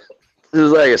 right? This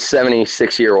is like a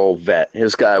 76-year-old vet.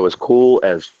 His guy was cool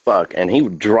as fuck, and he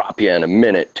would drop you in a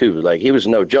minute, too. Like, he was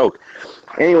no joke.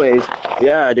 Anyways,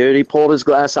 yeah, dude, he pulled his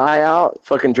glass eye out,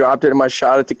 fucking dropped it in my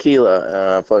shot of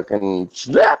tequila, fucking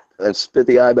snap, and spit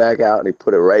the eye back out, and he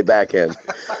put it right back in.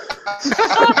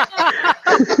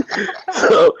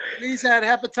 So He's had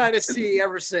hepatitis C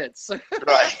ever since.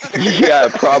 Right. yeah,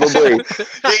 probably.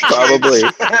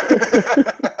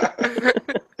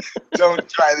 Don't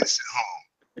try this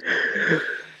at home.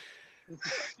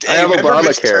 I have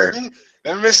Obamacare.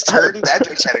 Remember Miss Turton? That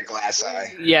bitch had a glass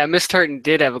eye. Yeah, Miss Turton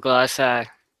did have a glass eye.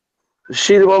 Is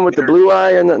she the one with the blue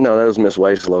eye? No, that was Miss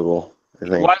Weislogle, I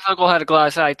think. White Uncle had a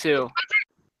glass eye too.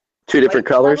 Two different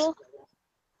colors? Level?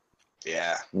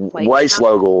 Yeah.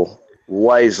 Weislogle,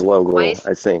 Weiss?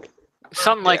 I think.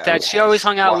 Something like that. She always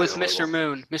hung out with Mr.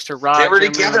 Moon, Mr. Roger They were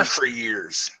together Moon. for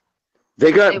years.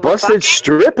 They got They were busted fucking?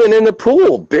 stripping in the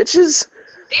pool, bitches.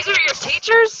 These are your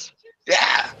teachers?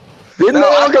 Yeah. Didn't No, they I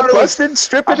all thought get it was- busted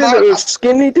stripping I thought- in the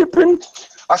skinny dipping?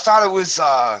 I thought it was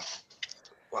No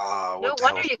what the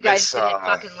wonder hell? you guys Miss, didn't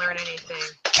fucking learn anything.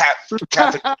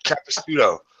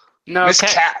 Capistudo. No, Miss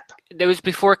Cap. it was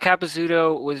before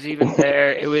Capizzuto was even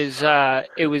there. It was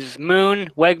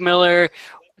Moon, Wegmiller,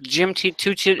 Jim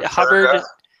Hubbard,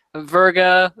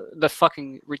 Verga, the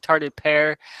fucking retarded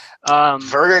pair.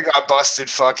 Verga got busted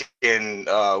fucking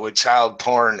with child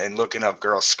porn and looking up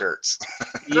girls' skirts.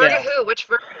 Verga Yeah. who? Which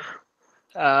Verga?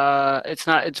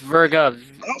 It's Verga. I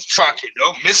don't fucking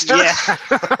know, Mister. Yeah.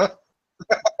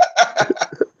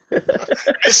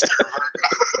 Mister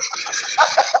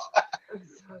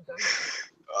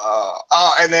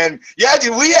and then yeah,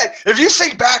 dude, if you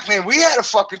think back, man, we had a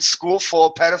fucking school full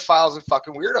of pedophiles and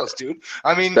fucking weirdos, dude.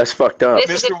 I mean, That's fucked up.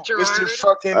 This- Mr.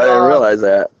 fucking I didn't realize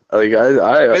that. Like,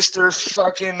 Mr.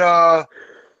 fucking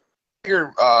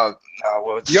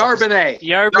Yarbonnet.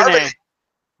 Yarbonnet.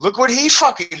 Look what he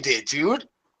fucking did, dude.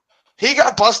 He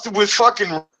got busted with fucking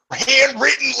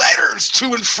handwritten letters to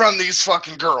and from these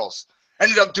fucking girls.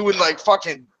 Ended up doing like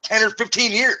fucking 10 or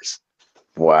 15 years.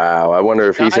 wow, I wonder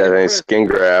if he's Died had in any prison. skin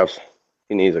grafts.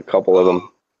 He needs a couple of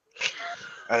them.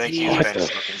 I think He- he's What been the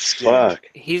fucking skinned. fuck?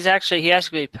 He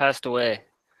actually passed away.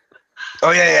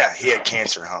 Oh yeah, he had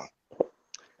cancer, huh?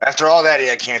 After all that, he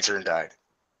had cancer and died.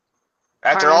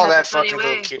 After Karma all has that a funny fucking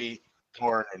little way. kitty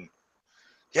porn and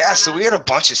yeah, so we had a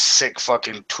bunch of sick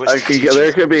fucking twisted.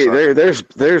 There could be teachers.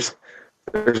 there's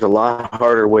a lot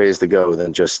harder ways to go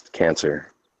than just cancer.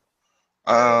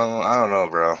 I don't know,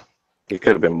 bro. It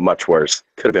could have been much worse.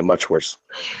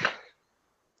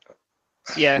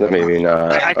 Yeah. Maybe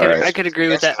not. I All could agree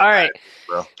with that. All right.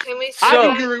 Can we I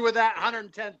So- agree with that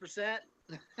 110%.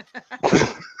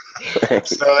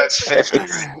 So that's 50.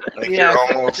 Like Yeah,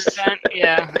 you're almost. 50%.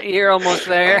 Yeah, you're almost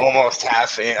there. I'm almost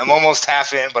half in. I'm almost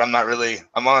half in, but I'm not really.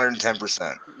 I'm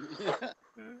 110%.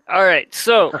 All right.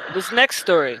 So this next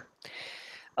story,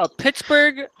 a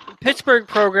Pittsburgh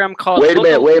program called. Wait a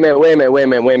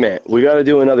minute. We got to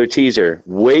do another teaser.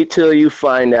 Wait till you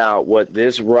find out what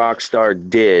this rock star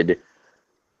did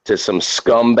to some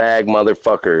scumbag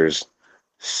motherfuckers.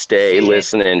 Stay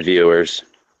listening, viewers.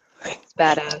 It's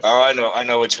badass. Oh, I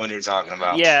know which one you're talking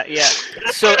about. Yeah.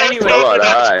 So anyway, Come all on,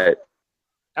 all right. right.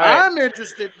 I'm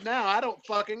interested now. I don't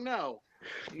fucking know.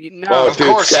 No. Oh, of dude,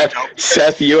 course you Seth, don't.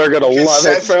 Seth, you are gonna Because love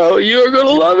it, Seth- bro. You are gonna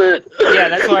love it. Yeah,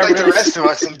 that's why Like we're the gonna. rest of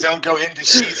us, and don't go into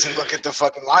sheets and look at the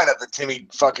fucking lineup that Timmy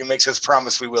fucking makes us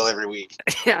promise we will every week.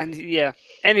 Yeah.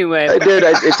 Anyway, Dude,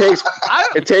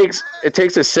 it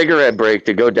takes a cigarette break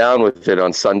to go down with it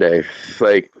on Sunday.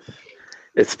 Like,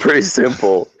 it's pretty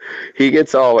simple. He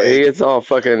gets all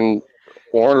fucking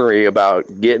ornery about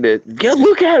getting it.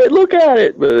 Look at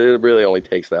it. But it really only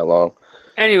takes that long.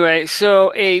 Anyway,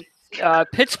 so a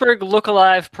Pittsburgh Look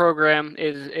Alive program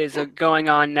is going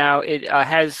on now. It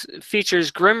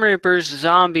features Grim Reapers,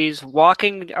 zombies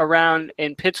walking around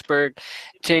in Pittsburgh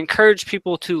to encourage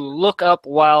people to look up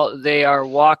while they are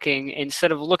walking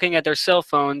instead of looking at their cell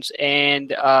phones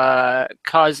and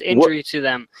cause injury to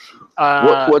them.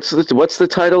 What's the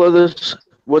title of this?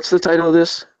 What's the title of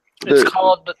this? It's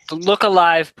called the Look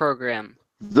Alive program.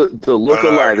 The Look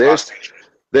Alive.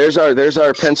 There's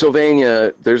our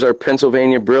Pennsylvania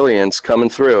brilliance coming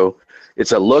through.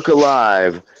 It's a Look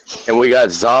Alive, and we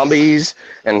got zombies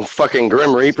and fucking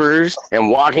Grim Reapers and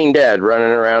Walking Dead running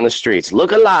around the streets.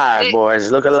 Look alive,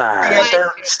 boys. Look alive.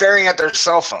 Staring at their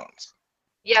cell phones.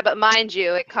 Yeah, but mind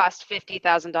you, it cost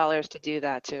 $50,000 to do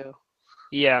that too.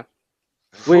 Yeah.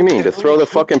 What do you mean? To throw the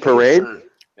fucking parade?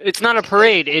 It's not a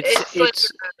parade.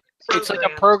 It's like a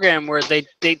program where they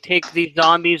take these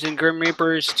zombies and Grim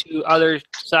Reapers to other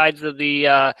sides of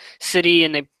the city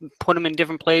and they put them in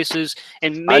different places.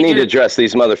 And I need to dress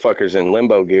these motherfuckers in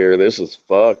limbo gear. This is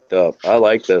fucked up. I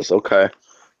like this. Okay.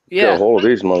 Yeah. Get a hold of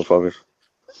these motherfuckers.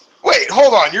 Wait,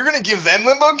 hold on. You're gonna give them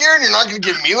limbo gear and you're not gonna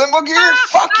give me limbo gear?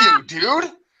 Fuck you,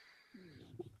 dude.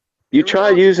 You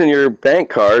tried using your bank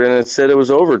card and it said it was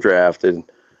overdrafted.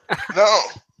 No.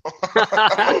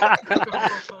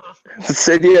 It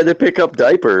said you had to pick up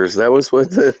diapers. That was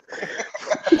what the.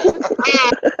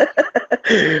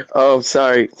 Oh,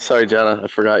 sorry, Jenna. I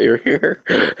forgot you were here.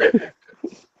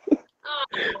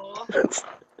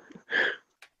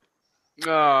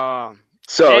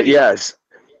 So yes.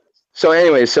 So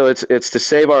anyway, so it's to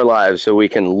save our lives, so we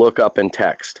can look up and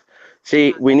text.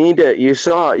 See, we need to. You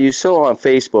saw on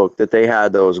Facebook that they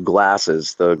had those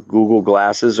glasses, the Google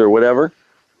glasses or whatever.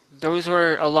 Those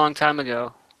were a long time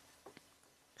ago.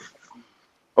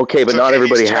 Okay, but not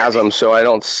everybody has them, so I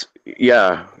don't.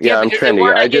 Yeah, I'm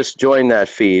trendy. I just joined that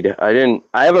feed. I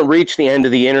haven't reached the end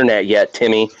of the internet yet,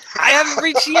 Timmy. I haven't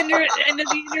reached the end of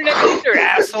the internet either,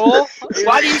 asshole.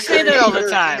 Why do you say that all the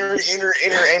time?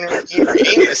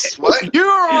 Anus. What? You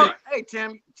are. Hey,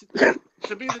 Tim.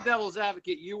 To be the devil's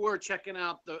advocate, you were checking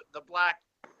out the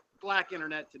black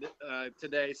internet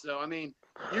today. So I mean,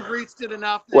 you've reached it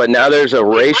enough. What, now there's a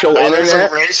racial internet?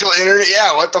 There's a racial internet?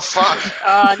 Yeah, what the fuck?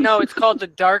 No, it's called the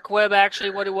dark web,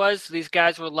 actually, what it was. These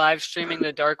guys were live streaming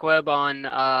the dark web on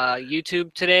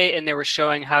YouTube today, and they were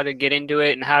showing how to get into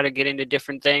it and how to get into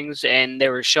different things, and they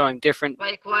were showing different...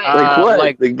 Like what? Like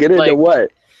what? They get into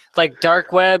what? Like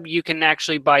dark web, you can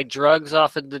actually buy drugs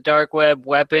off of the dark web,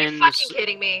 weapons. Are you fucking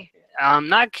kidding me? I'm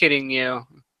not kidding you.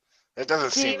 It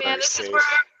doesn't seem very this safe. is where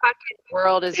our fucking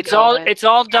world is It's going.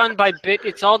 all done by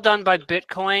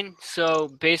Bitcoin. So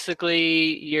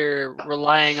basically, you're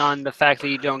relying on the fact that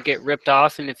you don't get ripped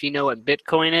off, and if you know what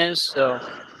Bitcoin is, so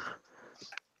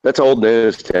that's old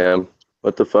news, Tim.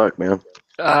 What the fuck, man?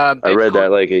 I read that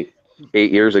like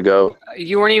 8 years ago.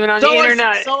 You weren't even on the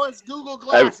internet. So it's Google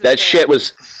Glasses. That shit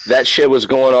was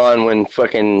going on when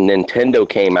fucking Nintendo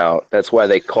came out. That's why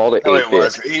they called it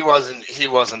 8-bit. He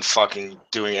wasn't fucking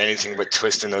doing anything but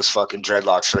twisting those fucking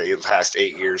dreadlocks for the past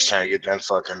 8 years, trying to get them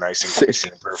fucking nice and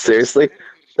perfect. Seriously?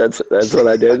 That's what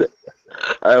I did.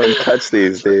 I haven't touched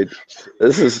these, dude.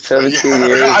 This is 17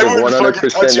 years of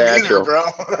 100% natural. Either, bro.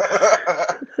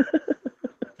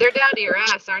 They're down to your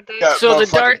ass, aren't they? Yeah, So the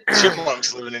dark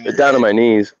chipmunks living in They're down to my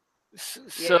knees.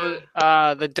 So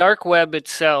the dark web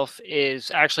itself is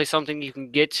actually something you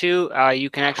can get to. You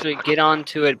can actually get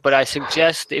onto it, but I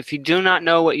suggest if you do not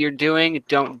know what you're doing,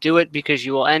 don't do it because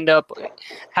you will end up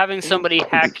having somebody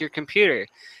hack your computer.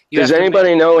 Does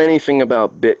anybody know anything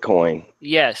about Bitcoin?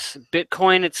 Yes,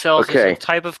 Bitcoin itself is a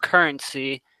type of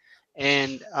currency,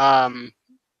 and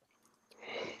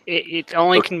it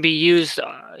only can be used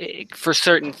for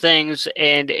certain things,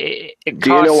 and it costs.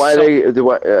 Do you know why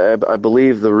I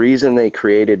believe the reason they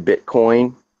created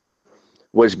Bitcoin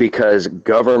was because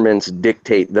governments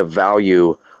dictate the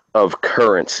value of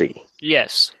currency.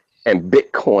 Yes. And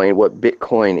Bitcoin, what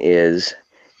Bitcoin is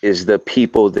the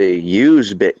people that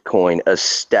use Bitcoin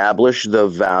establish the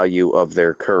value of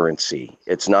their currency.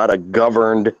 It's not a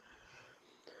governed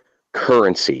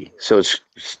currency. So it's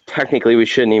technically we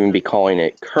shouldn't even be calling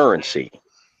it currency.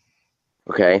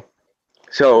 Okay?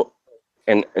 So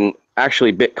and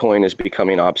actually Bitcoin is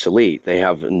becoming obsolete. They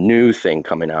have a new thing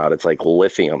coming out. It's like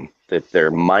lithium that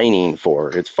they're mining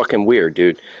for. It's fucking weird,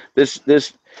 dude. This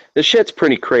shit's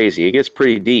pretty crazy. It gets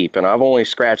pretty deep and I've only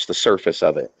scratched the surface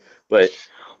of it. But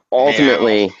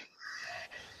ultimately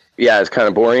it's kind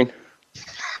of boring.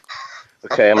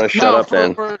 Okay, I'm gonna shut up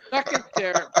then. For a second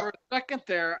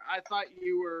there, I thought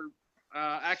you were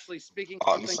actually speaking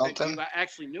something that you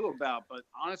actually knew about. But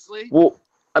honestly, well,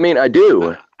 I mean, I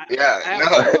do. We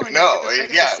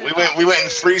went in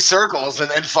 3 circles and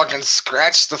then fucking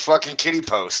scratched the fucking kitty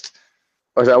post.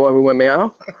 Was that why we went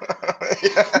meow?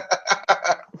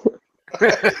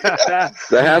 That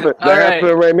happened. All That right.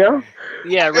 happened right meow.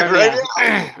 Yeah, right Right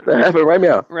meow. That happened right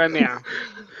meow. Right meow.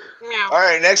 All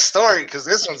right, next story, because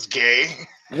this one's gay.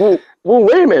 Well,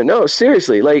 wait a minute. No,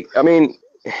 seriously. Like, I mean,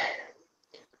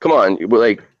 come on.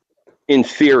 Like, in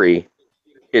theory,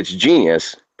 it's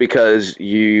genius because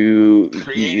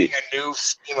Creating a new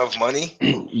scheme of money.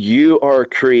 you are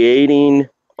creating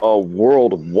a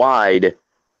worldwide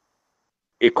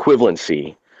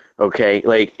equivalency. Okay,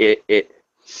 like it,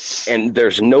 and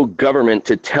there's no government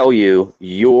to tell you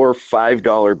your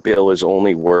 $5 bill is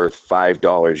only worth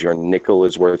 $5. Your nickel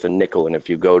is worth a nickel, and if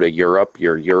you go to Europe,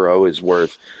 your euro is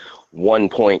worth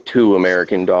 1.2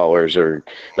 American dollars, or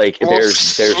like there's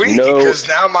sweet, no, because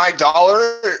now my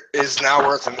dollar is now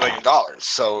worth $1 million.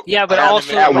 So Yeah, but I'm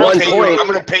also at one point, I'm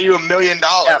going to pay you $1 million.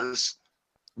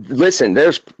 listen,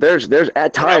 there's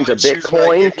at times a much use would I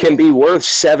Bitcoin give you? can be worth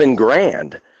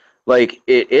 $7,000. Like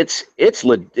it's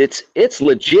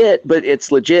legit, but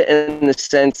it's legit in the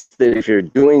sense that if you're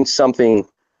doing something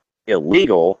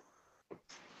illegal,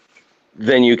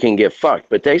 then you can get fucked.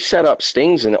 But they set up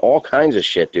stings and all kinds of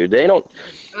shit, dude. They don't,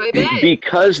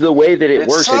 because the way that it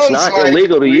works, it's not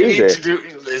illegal to use it.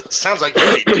 It sounds like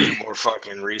you need to do more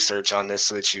fucking research on this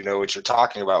so that you know what you're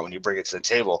talking about when you bring it to the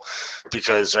table.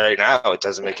 Because right now, it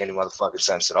doesn't make any motherfucking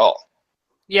sense at all.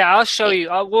 Yeah, I'll show you.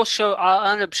 I'll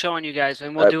end up showing you guys,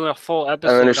 and we'll do a full I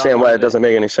episode. don't understand on why all it of doesn't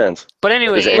make any sense. But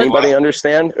anyway, Does anybody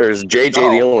understand, or is JJ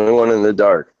the No. only one in the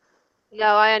dark? No,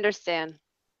 I understand.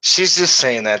 She's just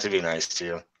saying that to be nice to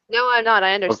you. No, I'm not.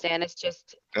 I understand. It's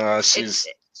just. She's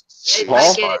Paul?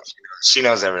 I get it. She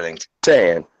knows everything.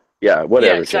 Saying, yeah,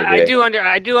 whatever. yes, JJ.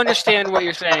 I do understand what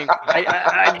you're saying.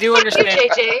 I do understand. Hey,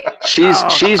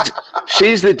 JJ.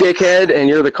 She's the dickhead, and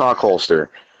you're the cock holster.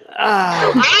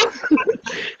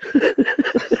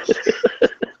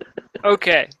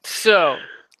 Okay, so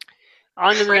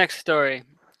on to the next story.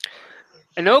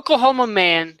 An Oklahoma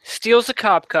man steals a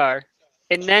cop car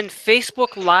and then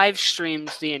Facebook live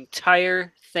streams the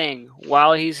entire thing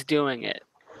while he's doing it.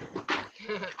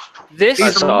 This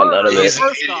I saw none of this.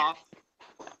 First off,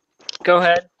 Go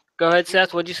ahead,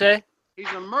 Seth. What'd you say?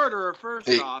 he's a murderer. First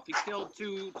off, he killed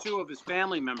two of his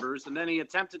family members, and then he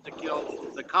attempted to kill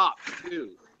the cop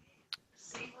too.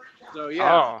 So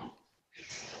yeah. Oh,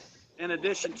 In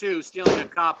addition to stealing a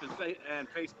cop and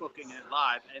Facebooking it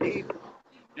live,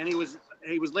 and he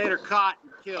was later caught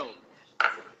and killed.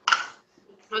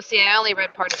 Oh, see, I only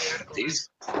read part of the article. These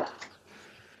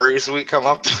stories we come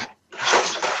up.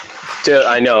 Dude,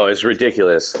 I know, it's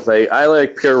ridiculous. Like, I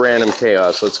like pure random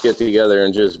chaos. Let's get together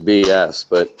and just BS,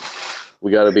 but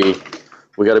we gotta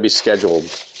be scheduled.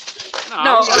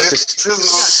 No, This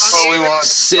is what we want.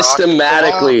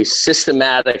 Systematically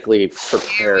Here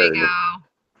prepared. we go.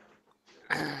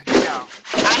 no.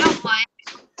 I don't like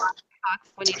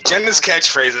when you Jenna's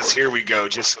catchphrase is "Here we go,"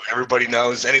 just so everybody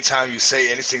knows. Anytime you say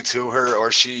anything to her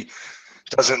or she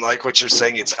doesn't like what you're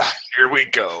saying, it's "Here we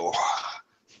go."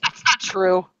 That's not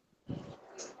true.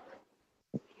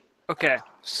 Okay,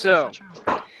 so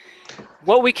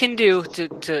what we can do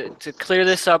to clear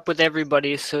this up with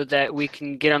everybody so that we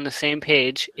can get on the same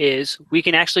page is we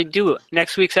can actually do it.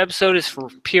 Next week's episode is for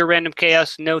pure random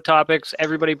chaos, no topics.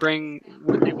 Everybody bring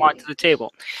what they want to the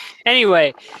table.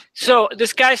 Anyway, so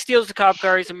this guy steals the cop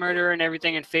car. He's a murderer and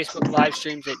everything, and Facebook live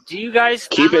streams it. Do you guys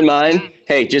Keep in mind,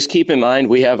 just keep in mind,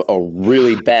 we have a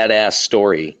really badass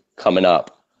story coming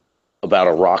up about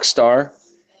a rock star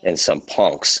and some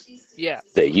punks Yeah.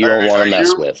 that you don't want Are to mess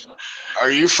you- with. Are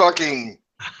you fucking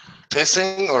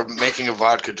pissing or making a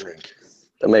vodka drink?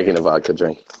 I'm making a vodka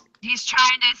drink. He's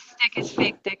trying to stick his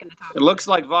fake dick in the top. It looks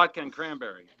like vodka and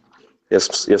cranberry.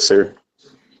 Yes, sir.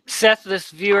 Seth, this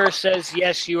viewer says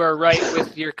yes, you are right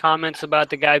with your comments about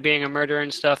the guy being a murderer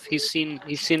and stuff. He's seen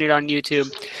it on YouTube.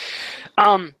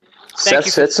 Seth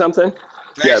you said something?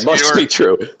 Yeah, it must viewer. be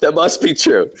true. That must be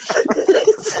true.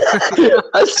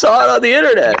 I saw it on the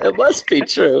internet. It must be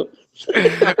true.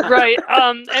 Right.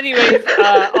 Anyways,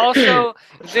 also,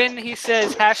 Vin, he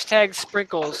says hashtag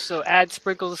sprinkles, so add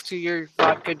sprinkles to your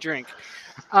vodka drink.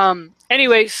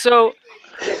 Anyway, so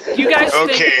you guys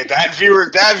think... Okay, that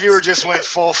viewer just went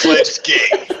full-fledged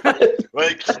gay.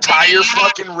 Like, tie your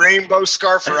fucking rainbow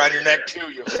scarf around your neck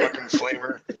too, you fucking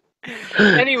flamer.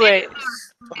 Anyway,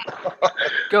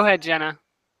 go ahead, Jenna.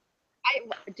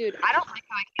 Dude, I don't like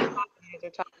how I can't talk when you guys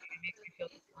are talking. It makes me feel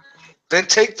so Then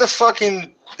take the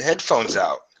fucking headphones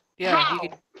out. Yeah, you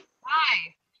could...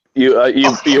 Why? You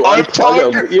unplug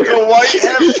Unplug them. the white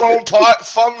headphone pot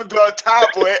from the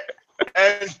tablet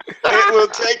and it will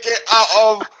take it out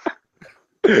of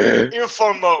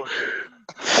uniform mode.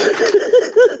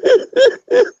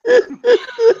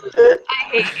 I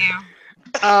hate you.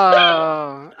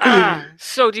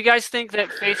 So do you guys think that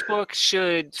Facebook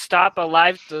should stop their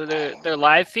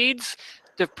live feeds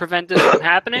to prevent this from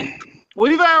happening?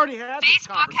 We've already had this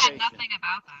Facebook had conversation. nothing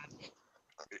about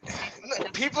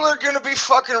that. People are gonna be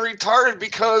fucking retarded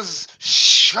because,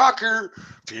 shocker,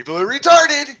 people are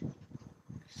retarded.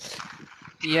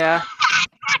 Yeah.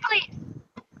 Exactly.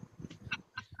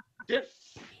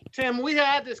 Tim, we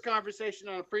had this conversation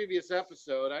on a previous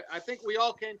episode. I think we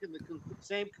all came to the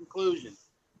same conclusion.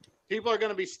 People are going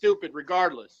to be stupid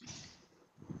regardless.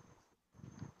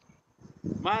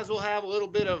 Might as well have a little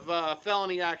bit of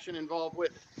felony action involved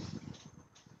with it.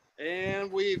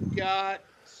 And we've got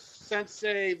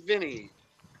Sensei Vinny.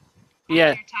 Yeah.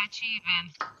 Your Tai Chi,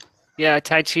 Vin. Yeah,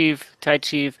 Tai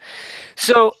Chi.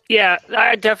 So, yeah,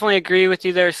 I definitely agree with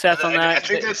you there, Seth, on that. I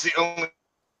think that's the only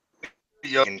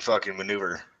young fucking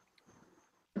maneuver.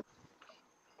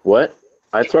 What?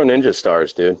 I throw ninja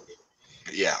stars, dude.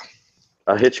 Yeah.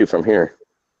 I'll hit you from here.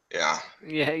 Yeah.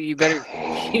 Yeah, you better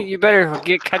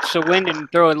catch the wind and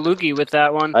throw a loogie with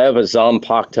that one. I have a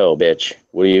Zompacto, bitch.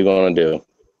 What are you going to do?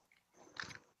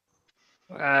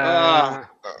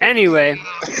 Anyway.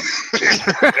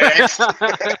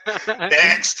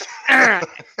 Next.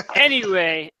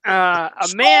 Anyway, a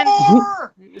man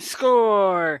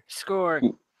score.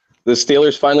 The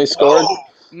Steelers finally scored?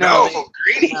 No,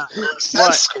 Greenie.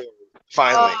 What? Scored.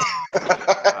 Finally.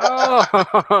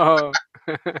 Oh.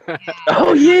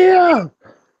 Oh, yeah.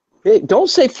 Hey, don't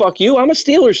say fuck you. I'm a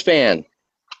Steelers fan.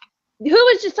 Who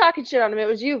was just talking shit on him? It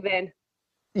was you, Vin.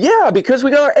 Yeah, because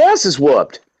we got our asses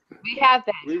whooped. We have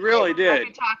that. We really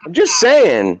did. I'm just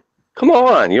saying. Come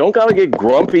on. You don't got to get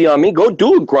grumpy on me. Go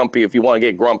do it grumpy if you want to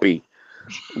get grumpy.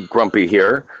 Grumpy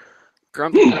here.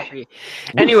 Grumpy.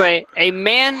 Anyway, a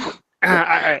man...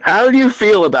 How do you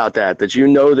feel about that? That you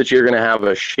know that you're going to have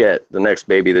a shit the next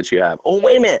baby that you have? Oh,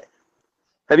 wait a minute.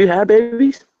 Have you had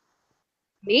babies?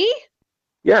 Me?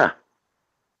 Yeah.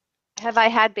 Have I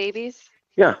had babies?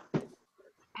 Yeah.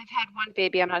 I've had one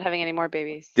baby. I'm not having any more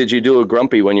babies. Did you do a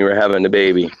grumpy when you were having the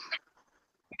baby?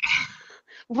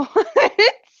 What?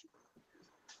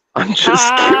 I'm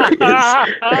just curious.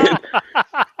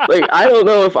 Like, I don't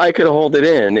know if I could hold it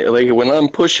in. Like, when I'm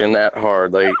pushing that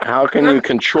hard, like, how can you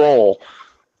control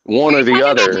one or the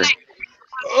other?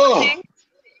 Oh. Is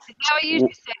that what you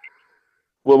just said?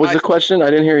 What was the question? I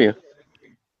didn't hear you.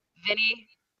 Vinny?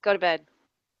 Go to bed.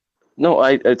 No,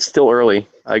 it's still early.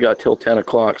 I got till 10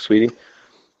 o'clock, sweetie.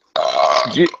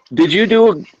 Did you do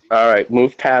a... All right,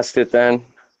 move past it then.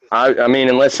 I mean,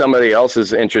 unless somebody else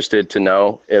is interested to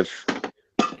know if...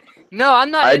 No, I'm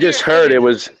not. I just heard it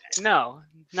was... No,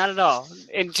 not at all.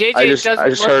 And JJ I just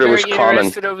doesn't heard look it was very common.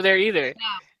 interested over there either.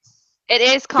 It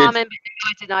is common, but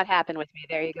no, it did not happen with me.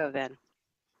 There you go, Vin.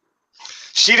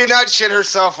 She did not shit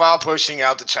herself while pushing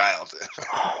out the child.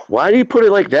 Why do you put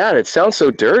it like that? It sounds so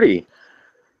dirty.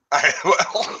 Well,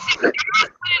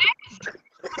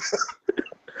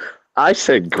 I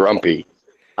said grumpy.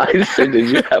 I said, did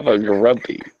you have a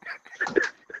grumpy?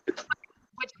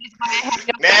 Which is why I had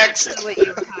no Next. clue what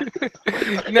you were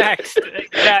talking. Next.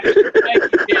 Thank you,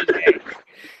 JJ.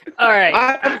 All right.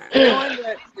 I'm feeling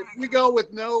that if we go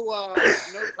with no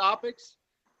topics,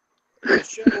 the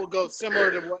show will go similar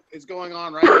to what is going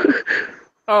on right now.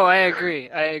 Oh, I agree.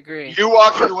 you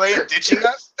walking away and ditching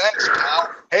us? Thanks, pal.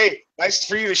 Hey, nice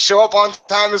for you to show up on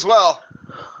time as well.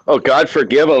 Oh, God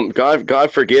forgive him.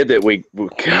 God forgive that we... So you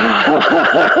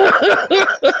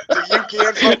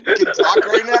can't fucking talk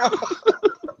right now?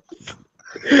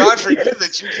 God forbid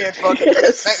that you can't fucking get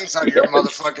a sentence out of your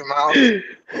motherfucking mouth.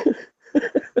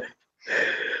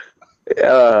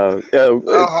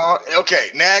 Okay,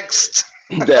 next.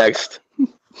 Next.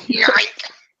 Yike.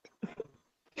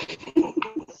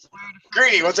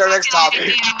 Greenie, what's our next topic? What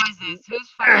idea was this? Whose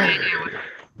fucking idea was it?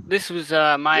 This was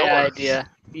my Yours. idea.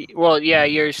 Well, yeah,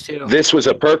 yours too. This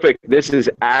is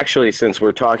actually, since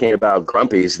we're talking about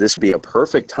grumpies, this would be a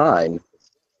perfect time.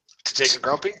 To take a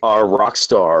grumpy? Our rock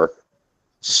star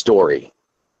story.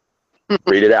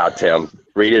 Read it out, Tim.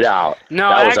 Read it out. No,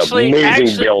 That was actually,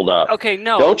 amazing build-up. Okay,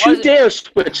 no. Don't it you wasn't- dare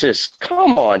switch this.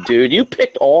 Come on, dude. You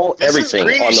picked everything This is on the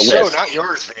Greenie's show, list. not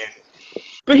yours, man.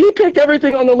 But he picked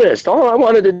everything on the list. All I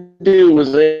wanted to do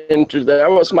was that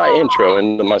was my intro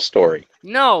into my story.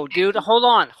 No, dude. Hold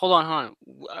on.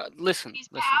 Listen. He's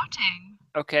pouting.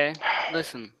 Okay,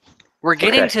 listen. We're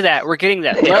getting Okay. to that.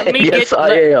 Let me Yes, get.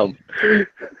 I am.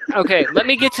 Okay, let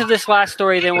me get to this last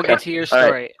story, then we'll get to your All right.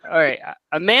 story. All right.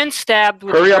 A man stabbed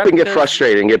with Hurry a up and get replica-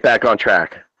 frustrated and get back on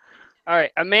track. All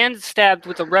right. A man stabbed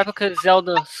with a replica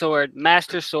Zelda sword,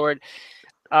 Master Sword,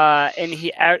 and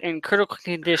he out in critical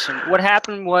condition. What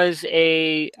happened was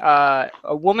a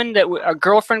woman a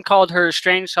girlfriend called her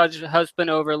estranged husband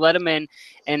over, let him in,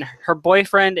 and her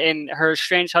boyfriend and her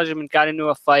estranged husband got into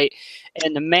a fight,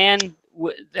 and the man,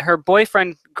 her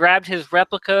boyfriend, grabbed his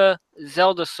replica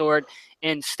Zelda sword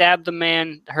and stabbed the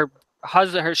man, her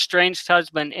estranged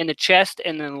husband, in the chest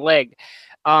and in the leg.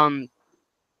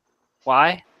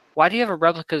 Why? Why do you have a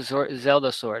replica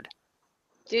Zelda sword?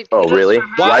 Dude, Oh, kudos really? for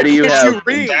her. Why do you Can't have? you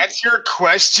read? That's your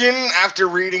question after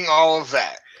reading all of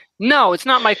that. No, it's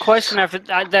not my question after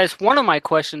that. That's one of my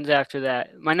questions after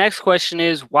that. My next question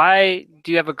is, why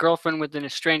do you have a girlfriend with an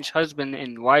estranged husband,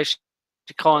 and why is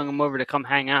she calling him over to come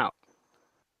hang out?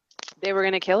 They were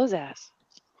gonna kill his ass.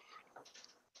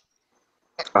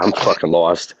 I'm fucking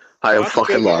lost. I am I'm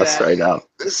fucking good with lost that. right now.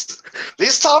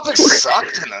 These topics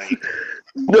suck tonight.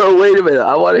 No, wait a minute.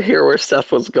 I want to hear where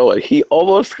Seth was going. He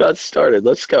almost got started.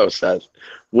 Let's go, Seth.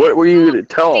 What were you going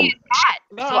to tell him?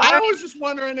 No, So I I was just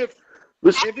wondering if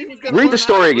Let's he was going to read the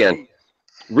story again.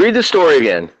 Read the story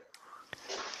again.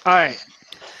 All right.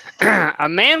 A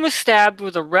man was stabbed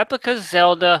with a replica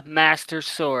Zelda Master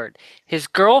Sword. His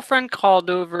girlfriend called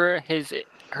over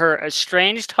her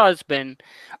estranged husband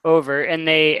over, and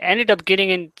they ended up getting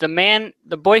in.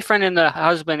 The boyfriend and the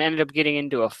husband ended up getting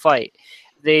into a fight.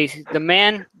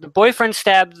 The boyfriend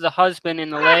stabbed the husband in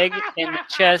the leg, in the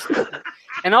chest,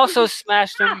 and also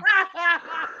smashed him.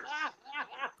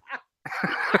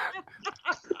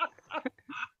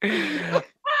 You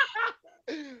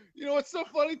know what's so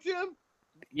funny, Tim?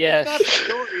 Yes. It's not the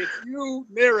story. It's you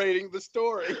narrating the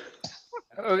story.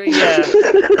 Okay, yeah.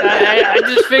 I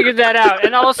just figured that out.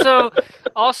 And also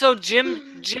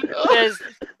Jim says,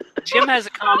 Jim has a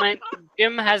comment.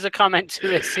 Jim has a comment to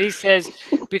this. He says,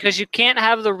 because you can't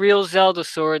have the real Zelda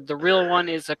sword, the real one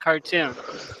is a cartoon.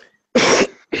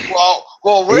 Well,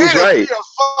 way He's to right. be a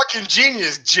fucking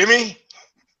genius, Jimmy.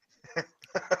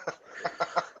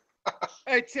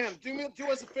 Hey, Tim, do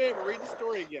us a favor. Read the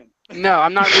story again. No,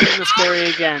 I'm not reading the story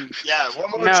again. Yeah, one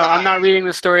more No, time. I'm not reading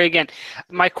the story again.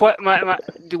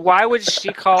 Why would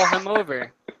she call him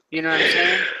over? You know what I'm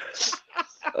saying?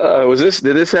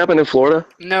 Did this happen in Florida?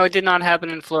 No, it did not happen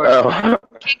in Florida. Oh.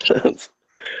 threesome.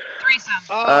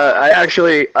 I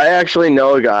actually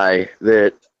know a guy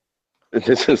that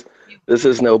this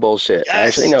is no bullshit. I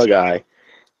actually know a guy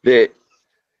that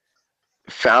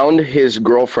found his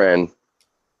girlfriend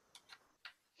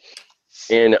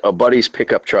in a buddy's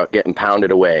pickup truck getting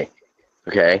pounded away.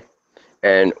 Okay?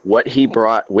 And what he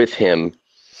brought with him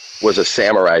was a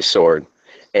samurai sword.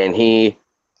 And he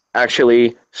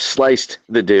actually sliced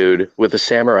the dude with a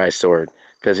samurai sword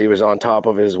because he was on top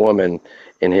of his woman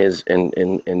in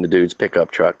the dude's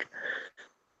pickup truck.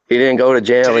 He didn't go to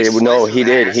jail. He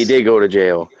did. He did go to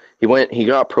jail. He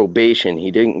got probation.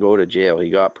 He didn't go to jail. He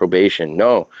got probation.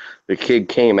 No, the kid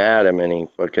came at him and he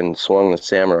fucking swung the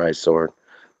samurai sword,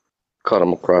 cut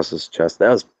him across his chest.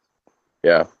 I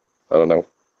don't know.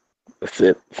 That's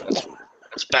it. That's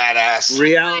badass.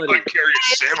 Reality. I carry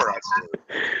a samurai sword.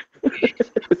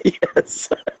 Yes.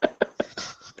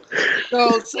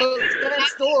 So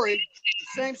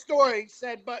same story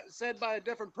said by a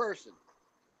different person.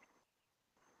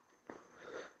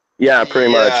 Yeah,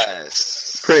 pretty much.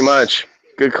 Yes. Pretty much.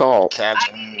 Good call.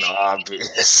 Captain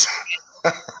Obvious.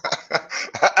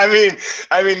 I mean,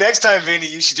 next time, Vinny,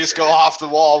 you should just go off the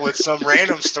wall with some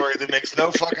random story that makes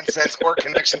no fucking sense or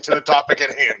connection to the topic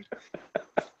at hand.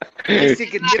 At least he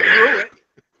could get through it.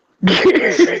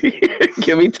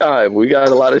 Give me time. We got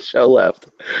a lot of show left.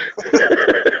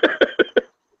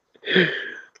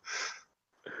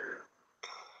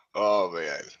 Oh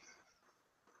man.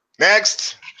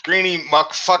 Next, Greenie,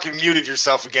 fucking muted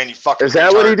yourself again. You fucking. Is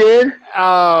that what he did?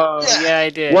 Oh, yeah, I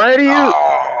did. Why do you?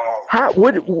 Oh. How?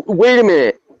 What? Wait a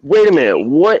minute.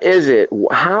 What is it?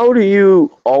 How do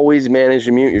you always manage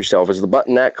to mute yourself? Is the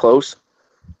button that close?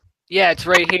 Yeah, it's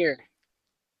right here.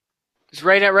 It's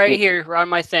right here on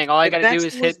my thing. All I gotta do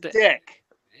is hit the dick.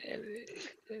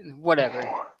 whatever.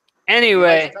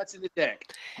 Anyway, Touching the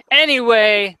dick.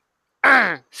 Anyway,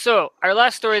 so our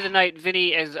last story of the night,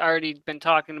 Vinny has already been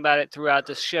talking about it throughout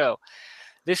this show.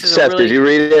 This is Seth, did you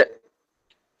read it?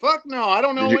 Fuck no, I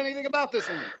don't know anything about this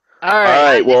one. All All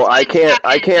right. right. Well, I can't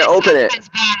open it.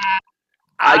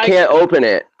 I can't open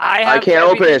it. I can't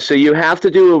open it. So you have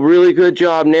to do a really good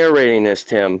job narrating this,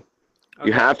 Tim. Okay.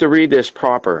 You have to read this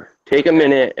proper. Take a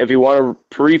minute if you want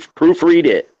to proofread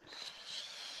it.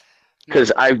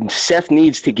 Because Seth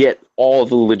needs to get all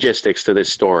the logistics to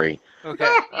this story. Okay.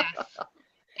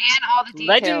 And all the details.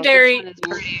 Legendary. This one is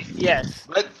pretty. Yes.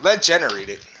 Let Jenna read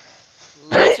it.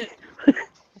 Legend.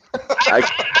 All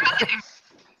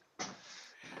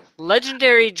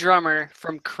Legendary drummer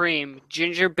from Cream,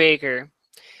 Ginger Baker,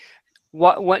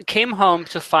 what came home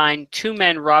to find two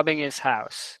men robbing his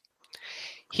house.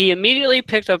 He immediately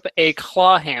picked up a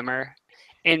claw hammer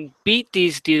and beat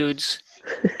these dudes,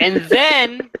 and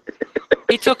then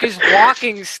he took his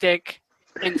walking stick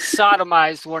and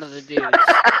sodomized one of the dudes.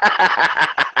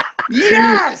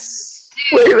 Yes.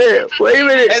 Wait a minute.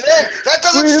 And then that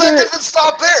doesn't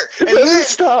stop there. And then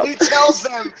Stop. he tells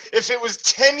them if it was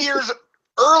 10 years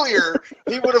earlier,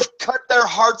 he would have cut their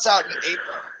hearts out in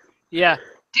April. Yeah.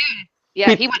 Dude.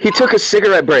 Yeah, He took a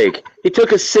cigarette break. He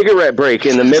took a cigarette break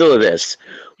in the middle of this.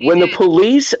 When the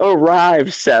police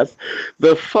arrived, Seth,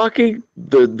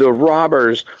 the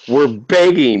robbers were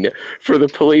begging for the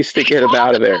police to get him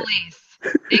out of there.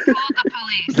 They called the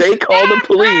police. They called the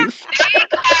police. They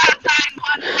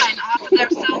called 911 off of their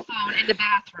cell phone in the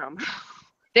bathroom.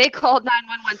 They called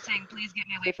 911 saying, "Please get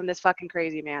me away from this fucking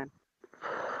crazy man."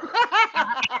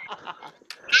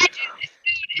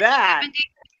 That.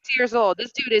 76 years old.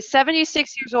 This dude is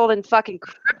 76 years old and fucking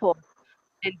crippled,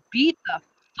 and beat the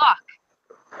fuck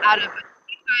out of a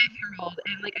 25-year-old,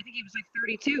 and I think he was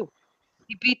 32.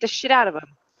 He beat the shit out of him.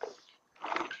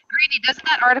 Greenie, doesn't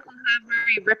that article have where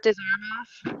he ripped his arm off?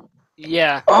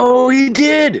 Yeah. Oh, he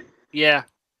did. Yeah.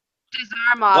 His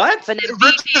arm off. What? And then He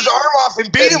ripped his arm off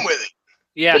and beat him with it.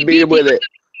 Yeah. He beat him with it.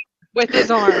 with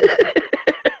his arm.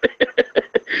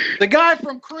 The guy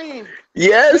from Cream.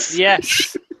 Yes.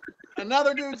 Yes.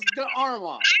 Another dude's arm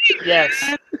off. Yes.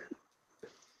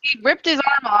 He ripped his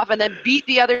arm off and then beat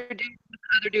the other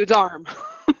dude's arm.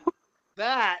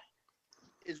 That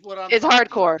is what I'm. It's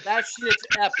hardcore. That shit's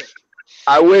epic.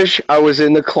 I wish I was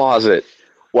in the closet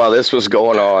while this was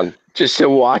going on, just to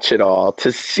watch it all,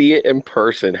 to see it in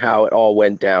person, how it all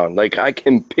went down. I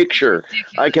can picture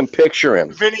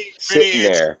him Vinny, sitting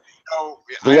there, I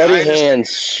bloody understand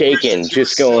hands shaking, Christians who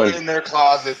just are still going. in their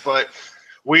closet, but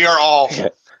we are all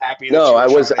happy. That No, you I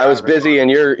were was finally out of the busy in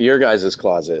your guys'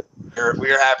 closet, closet.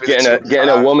 We are happy that getting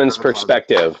you a woman's out of the closet.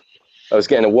 perspective. I was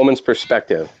getting a woman's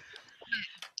perspective.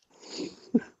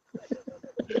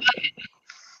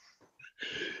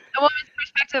 A woman's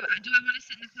perspective. Do I want to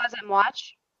sit in the closet and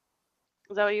watch?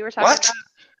 Is that what you were talking What? about?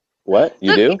 What?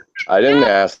 You do? I didn't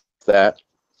ask that.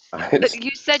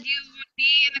 You said you would be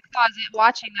in the closet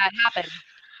watching that happen.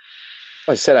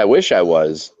 I said I wish I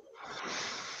was.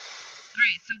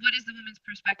 Great. So what is the woman's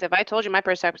perspective? I told you my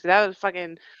perspective. That was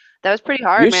pretty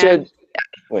hard, You man. said.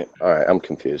 Wait. All right. I'm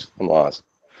confused. I'm lost.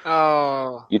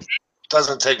 Oh.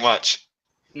 Doesn't take much.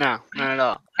 No, not at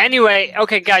all. Anyway,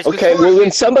 okay, guys. Okay. before- Well,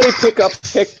 then somebody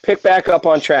pick back up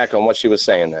on track on what she was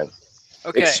saying then.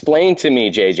 Okay. Explain to me,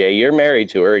 JJ. You're married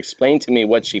to her. Explain to me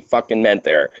what she fucking meant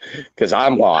there, because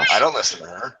I'm lost. I don't listen to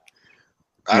her.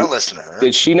 I don't listen to her.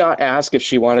 Did she not ask if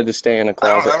she wanted to stay in a I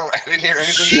closet? didn't hear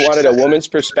anything. She wanted a woman's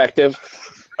perspective.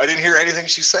 I didn't hear anything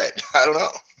she said. I don't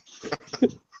know.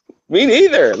 Me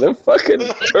neither. Her mic's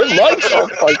all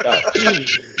fucked up.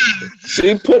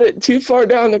 She put it too far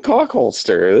down the cock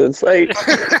holster. It's like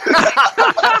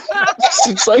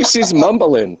she's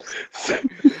mumbling.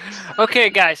 Okay,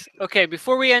 guys. Okay,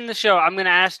 before we end the show, I'm gonna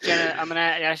ask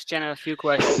Jenna a few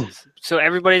questions. So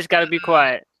everybody's got to be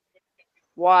quiet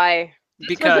Why?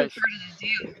 because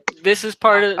this is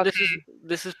part of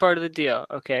this is part of the deal.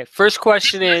 Okay. First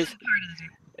question is,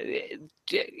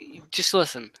 just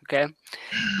listen. Okay.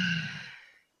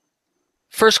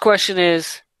 First question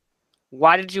is,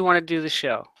 why did you want to do the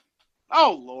show?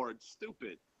 Oh Lord,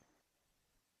 stupid.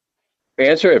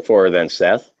 Answer it for her then,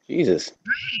 Seth. Jesus.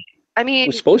 I It mean,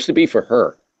 was supposed to be for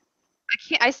her.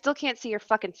 I still can't see your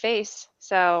fucking face.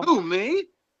 So, Who, me?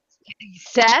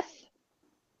 Seth,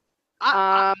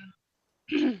 I,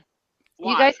 you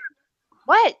why? guys,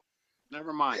 what?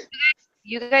 Never mind.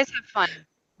 You guys have fun.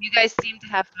 You guys seem to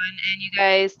have fun, and you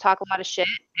guys talk a lot of shit.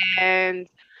 And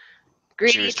She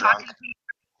Greenie was talking. drunk.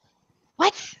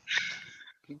 What?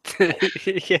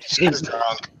 Yeah. She was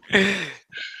drunk. I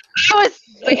was.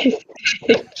 Wait,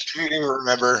 She didn't even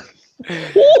remember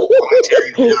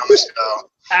volunteering to be on the show.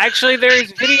 Actually, there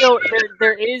is video.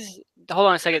 There is. Hold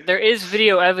on a second. There is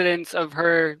video evidence of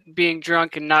her being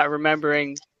drunk and not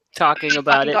remembering talking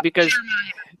about it because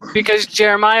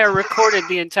Jeremiah recorded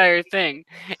the entire thing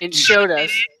and showed us.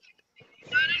 No. He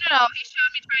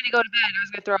showed me trying to go to bed. I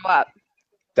was gonna throw up.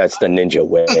 That's the ninja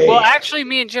way. Well, actually,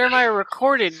 me and Jeremiah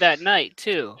recorded that night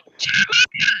too.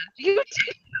 You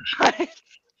did not.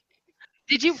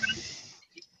 Did you?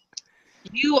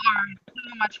 You are so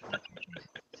much fucking drunk.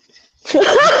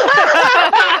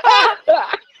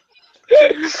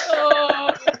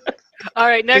 All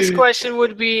right. Next question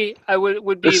would be,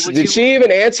 would Did she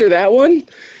even answer that one?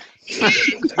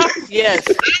 Yes.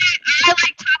 I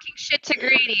like talking shit to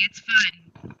Greenie. It's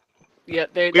fun. Yeah,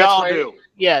 We that's all right. do.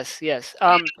 Yes, yes.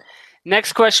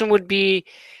 Next question would be,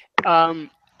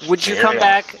 would you Fair come enough.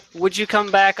 back? Would you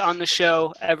come back on the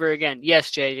show ever again?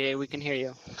 Yes, JJ, we can hear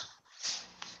you.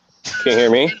 Can you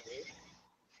hear me?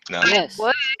 No. Yes.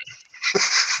 What?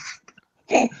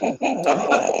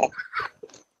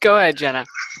 Go ahead, Jenna.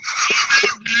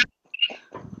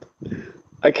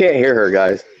 I can't hear her,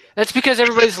 guys. That's because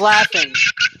everybody's laughing.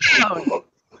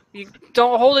 You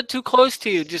don't hold it too close to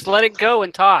you. Just let it go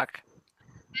and talk.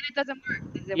 Then it doesn't work.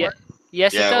 Does it Yeah. work?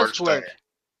 Yes, Yeah, it it does works work. better.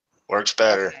 Works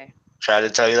better. Okay. Tried to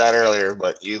tell you that earlier,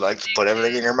 but you like to put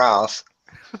everything in your mouth.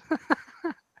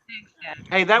 Thanks, Dad.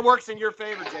 Hey, that works in your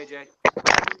favor, JJ.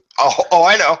 Oh,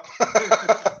 I know.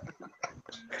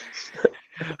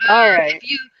 All right.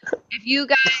 If you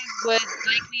guys would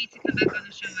like me to come back on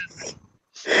the show,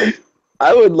 I would.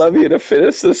 I would love you to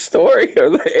finish the story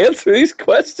or answer these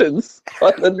questions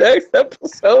on the next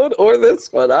episode or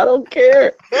this one. I don't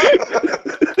care.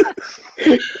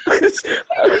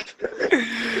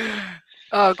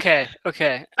 Okay.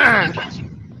 All right.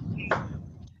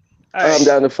 I'm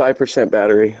down to 5%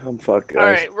 battery. I'm fucked, All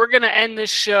guys. right, we're gonna end this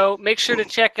show. Make sure to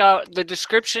check out the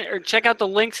description or check out the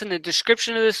links in the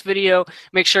description of this video.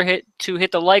 Make sure hit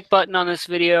the like button on this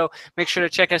video. Make sure to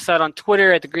check us out on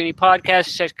Twitter at the Greenie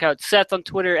Podcast. Check out Seth on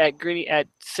Twitter at Greenie at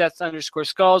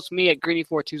Seth_Skulls. Me at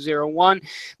Greenie4201.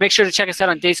 Make sure to check us out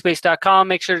on Dayspace.com.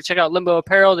 Make sure to check out Limbo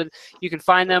Apparel. You can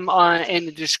find them in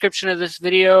the description of this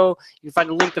video. You can find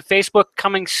the link to Facebook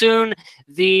coming soon.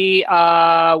 The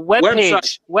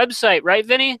website, right,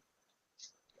 Vinny?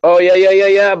 Oh,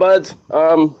 yeah, bud.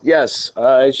 Yes,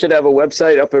 I should have a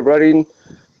website up and running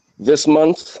this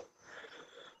month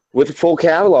with a full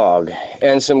catalog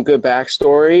and some good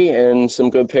backstory and some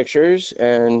good pictures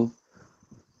and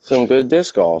some good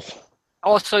disc golf.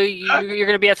 Also, you're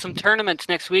going to be at some tournaments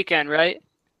next weekend, right?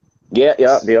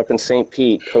 Yeah, be up in St.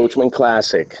 Pete, Coachman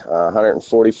Classic,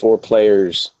 144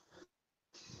 players,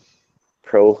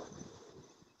 pro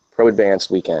advanced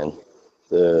weekend.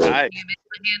 Nice. You able to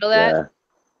handle that? Yeah.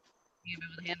 You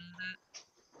able to handle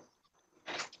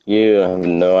that? You have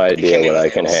no idea what I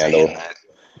can handle. That.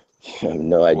 You have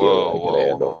no idea what I can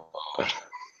handle.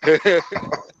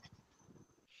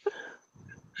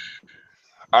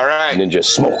 All right. Ninja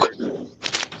smoke.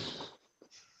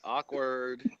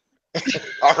 Awkward.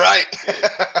 All right.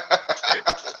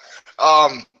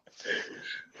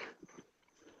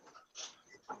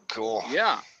 Cool.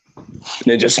 Yeah.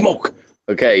 Ninja smoke.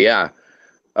 Okay, yeah.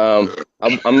 I'm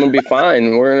gonna be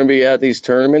fine. We're gonna be at these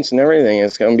tournaments and everything.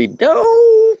 It's gonna be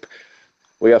dope.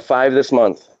 We got 5 this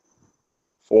month.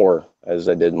 4, as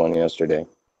I did one yesterday.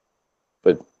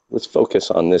 But let's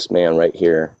focus on this man right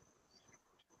here.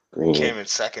 Greenie. Came in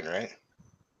second, right?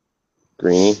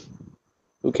 Greenie.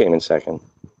 Who came in second?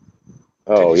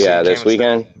 Oh Didn't you say yeah, he this came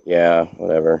in weekend? Yeah,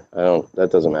 whatever. That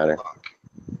doesn't matter.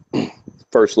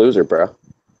 First loser, bro.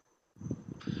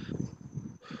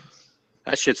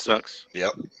 That shit sucks.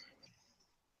 Yep.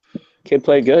 Kid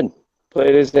played good.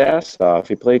 Played his ass off.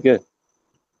 He played good.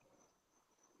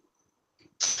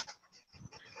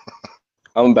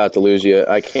 I'm about to lose you.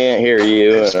 I can't hear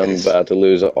you, and I'm about to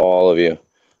lose all of you.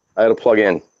 I had to plug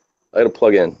in.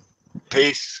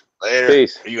 Peace. Later.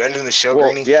 Peace. Are you ending the show,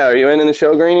 Well, Greenie? yeah, are you ending the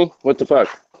show, Greenie? What the fuck?